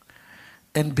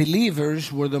 And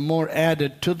believers were the more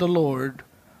added to the Lord,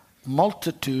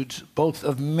 multitudes both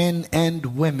of men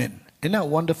and women. Isn't that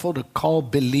wonderful to call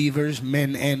believers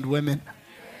men and women?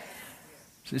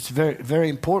 So it's very, very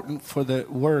important for the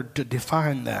word to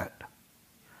define that,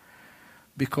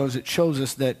 because it shows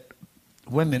us that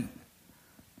women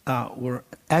were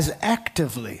as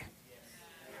actively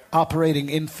operating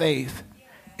in faith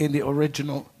in the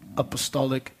original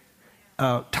apostolic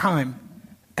time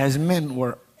as men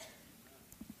were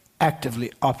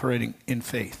actively operating in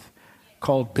faith,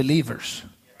 called believers,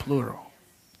 plural.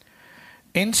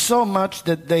 Insomuch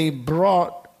that they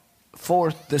brought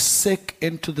forth the sick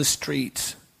into the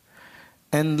streets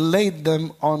and laid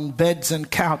them on beds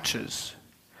and couches,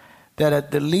 that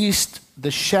at the least the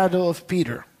shadow of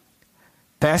Peter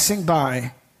passing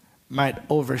by might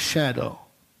overshadow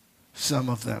some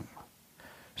of them.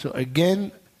 So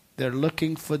again, they're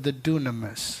looking for the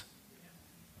dunamis.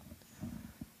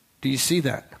 Do you see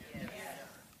that?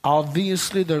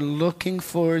 Obviously, they're looking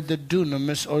for the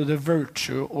dunamis, or the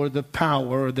virtue, or the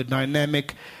power, or the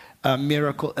dynamic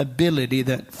miracle ability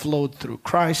that flowed through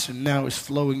Christ and now is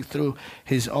flowing through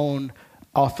his own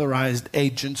authorized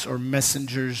agents or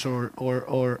messengers or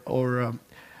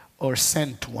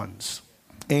sent ones.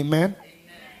 Amen?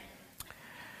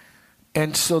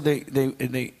 And so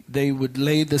they would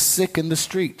lay the sick in the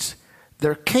streets.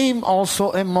 There came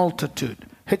also a multitude.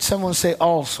 Hit someone, say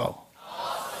also.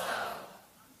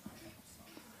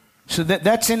 So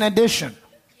that's in addition.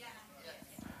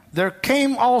 There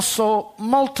came also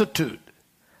multitude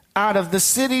out of the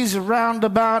cities round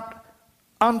about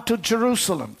unto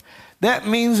Jerusalem. That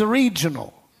means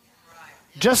regional.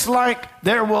 Just like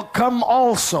there will come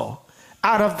also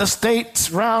out of the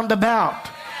states round about.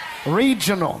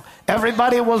 Regional.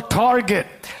 Everybody will target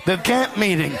the camp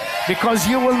meeting because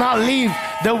you will not leave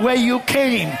the way you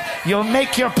came. You'll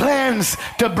make your plans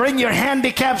to bring your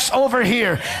handicaps over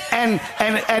here and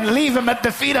leave them at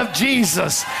the feet of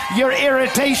Jesus. Your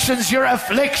irritations, your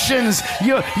afflictions,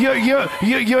 your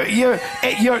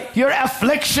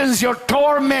afflictions, your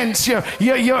torments,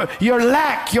 your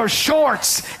lack, your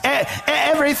shorts,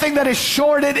 everything that is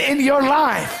shorted in your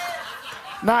life.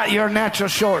 Not your natural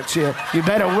shorts. You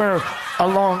better wear a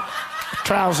long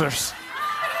trousers.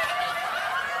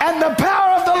 And the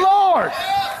power of the Lord.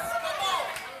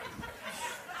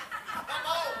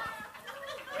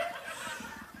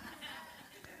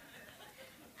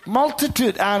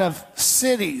 Multitude out of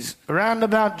cities round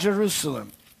about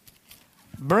Jerusalem,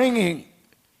 bringing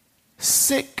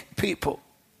sick people,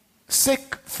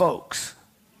 sick folks,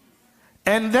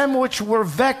 and them which were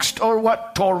vexed or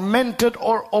what tormented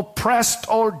or oppressed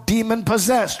or demon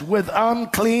possessed with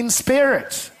unclean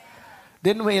spirits.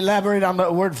 Didn't we elaborate on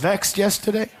the word vexed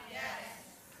yesterday? Yes.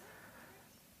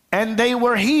 And they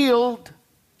were healed.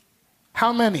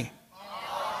 How many?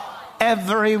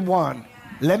 Every one.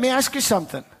 Let me ask you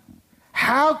something.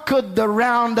 How could the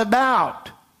roundabout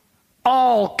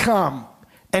all come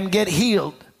and get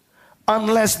healed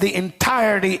unless the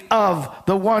entirety of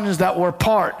the ones that were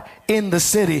part in the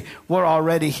city were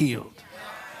already healed?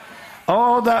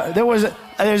 Oh,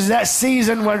 there's that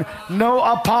season when no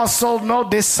apostle, no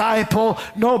disciple,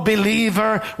 no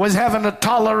believer was having to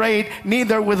tolerate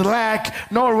neither with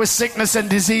lack, nor with sickness and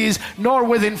disease, nor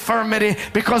with infirmity,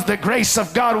 because the grace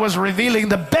of God was revealing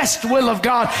the best will of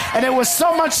God. And it was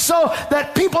so much so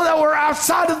that people that were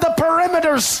outside of the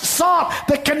perimeters sought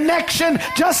the connection,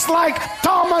 just like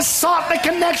Thomas sought the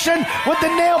connection with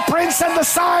the nail prints and the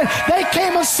sign. They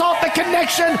came and sought the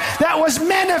connection that was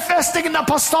manifesting in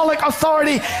apostolic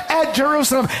authority at Jerusalem.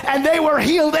 Jerusalem, and they were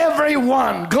healed, every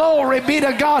one. Glory be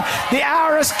to God. The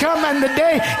hour has come and the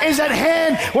day is at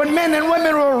hand when men and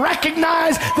women will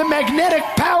recognize the magnetic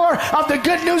power of the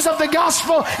good news of the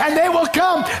gospel, and they will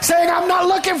come saying, I'm not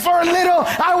looking for a little,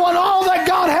 I want all that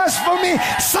God has for me.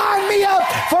 Sign me up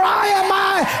for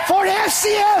IMI, for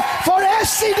FCF, for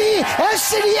SCD,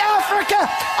 SCD Africa,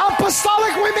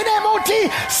 Apostolic Women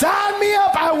MOT. Sign me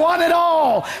up. I want it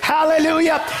all.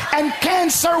 Hallelujah. And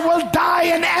cancer will die,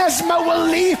 and asthma will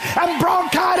leave, and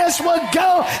bronchitis will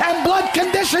go, and blood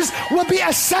conditions will be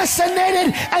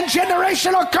assassinated, and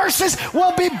generational curses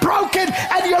will be broken,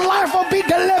 and your life will be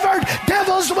delivered.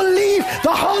 Devils will leave.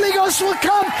 The Holy Ghost will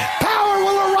come. Power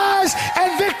will arise,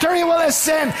 and victory will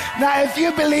ascend. Now, if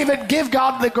you believe it, give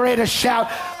God the greatest shout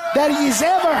that He's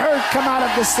ever heard come out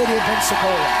of the city of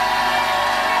Pensacola.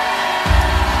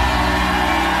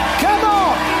 Come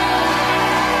on.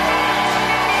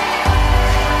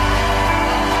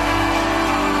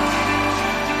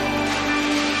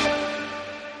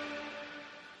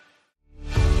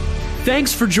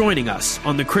 Thanks for joining us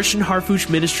on the Christian Harfouche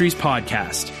Ministries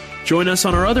podcast. Join us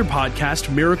on our other podcast,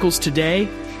 Miracles Today.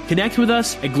 Connect with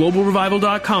us at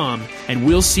globalrevival.com, and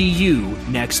we'll see you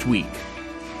next week.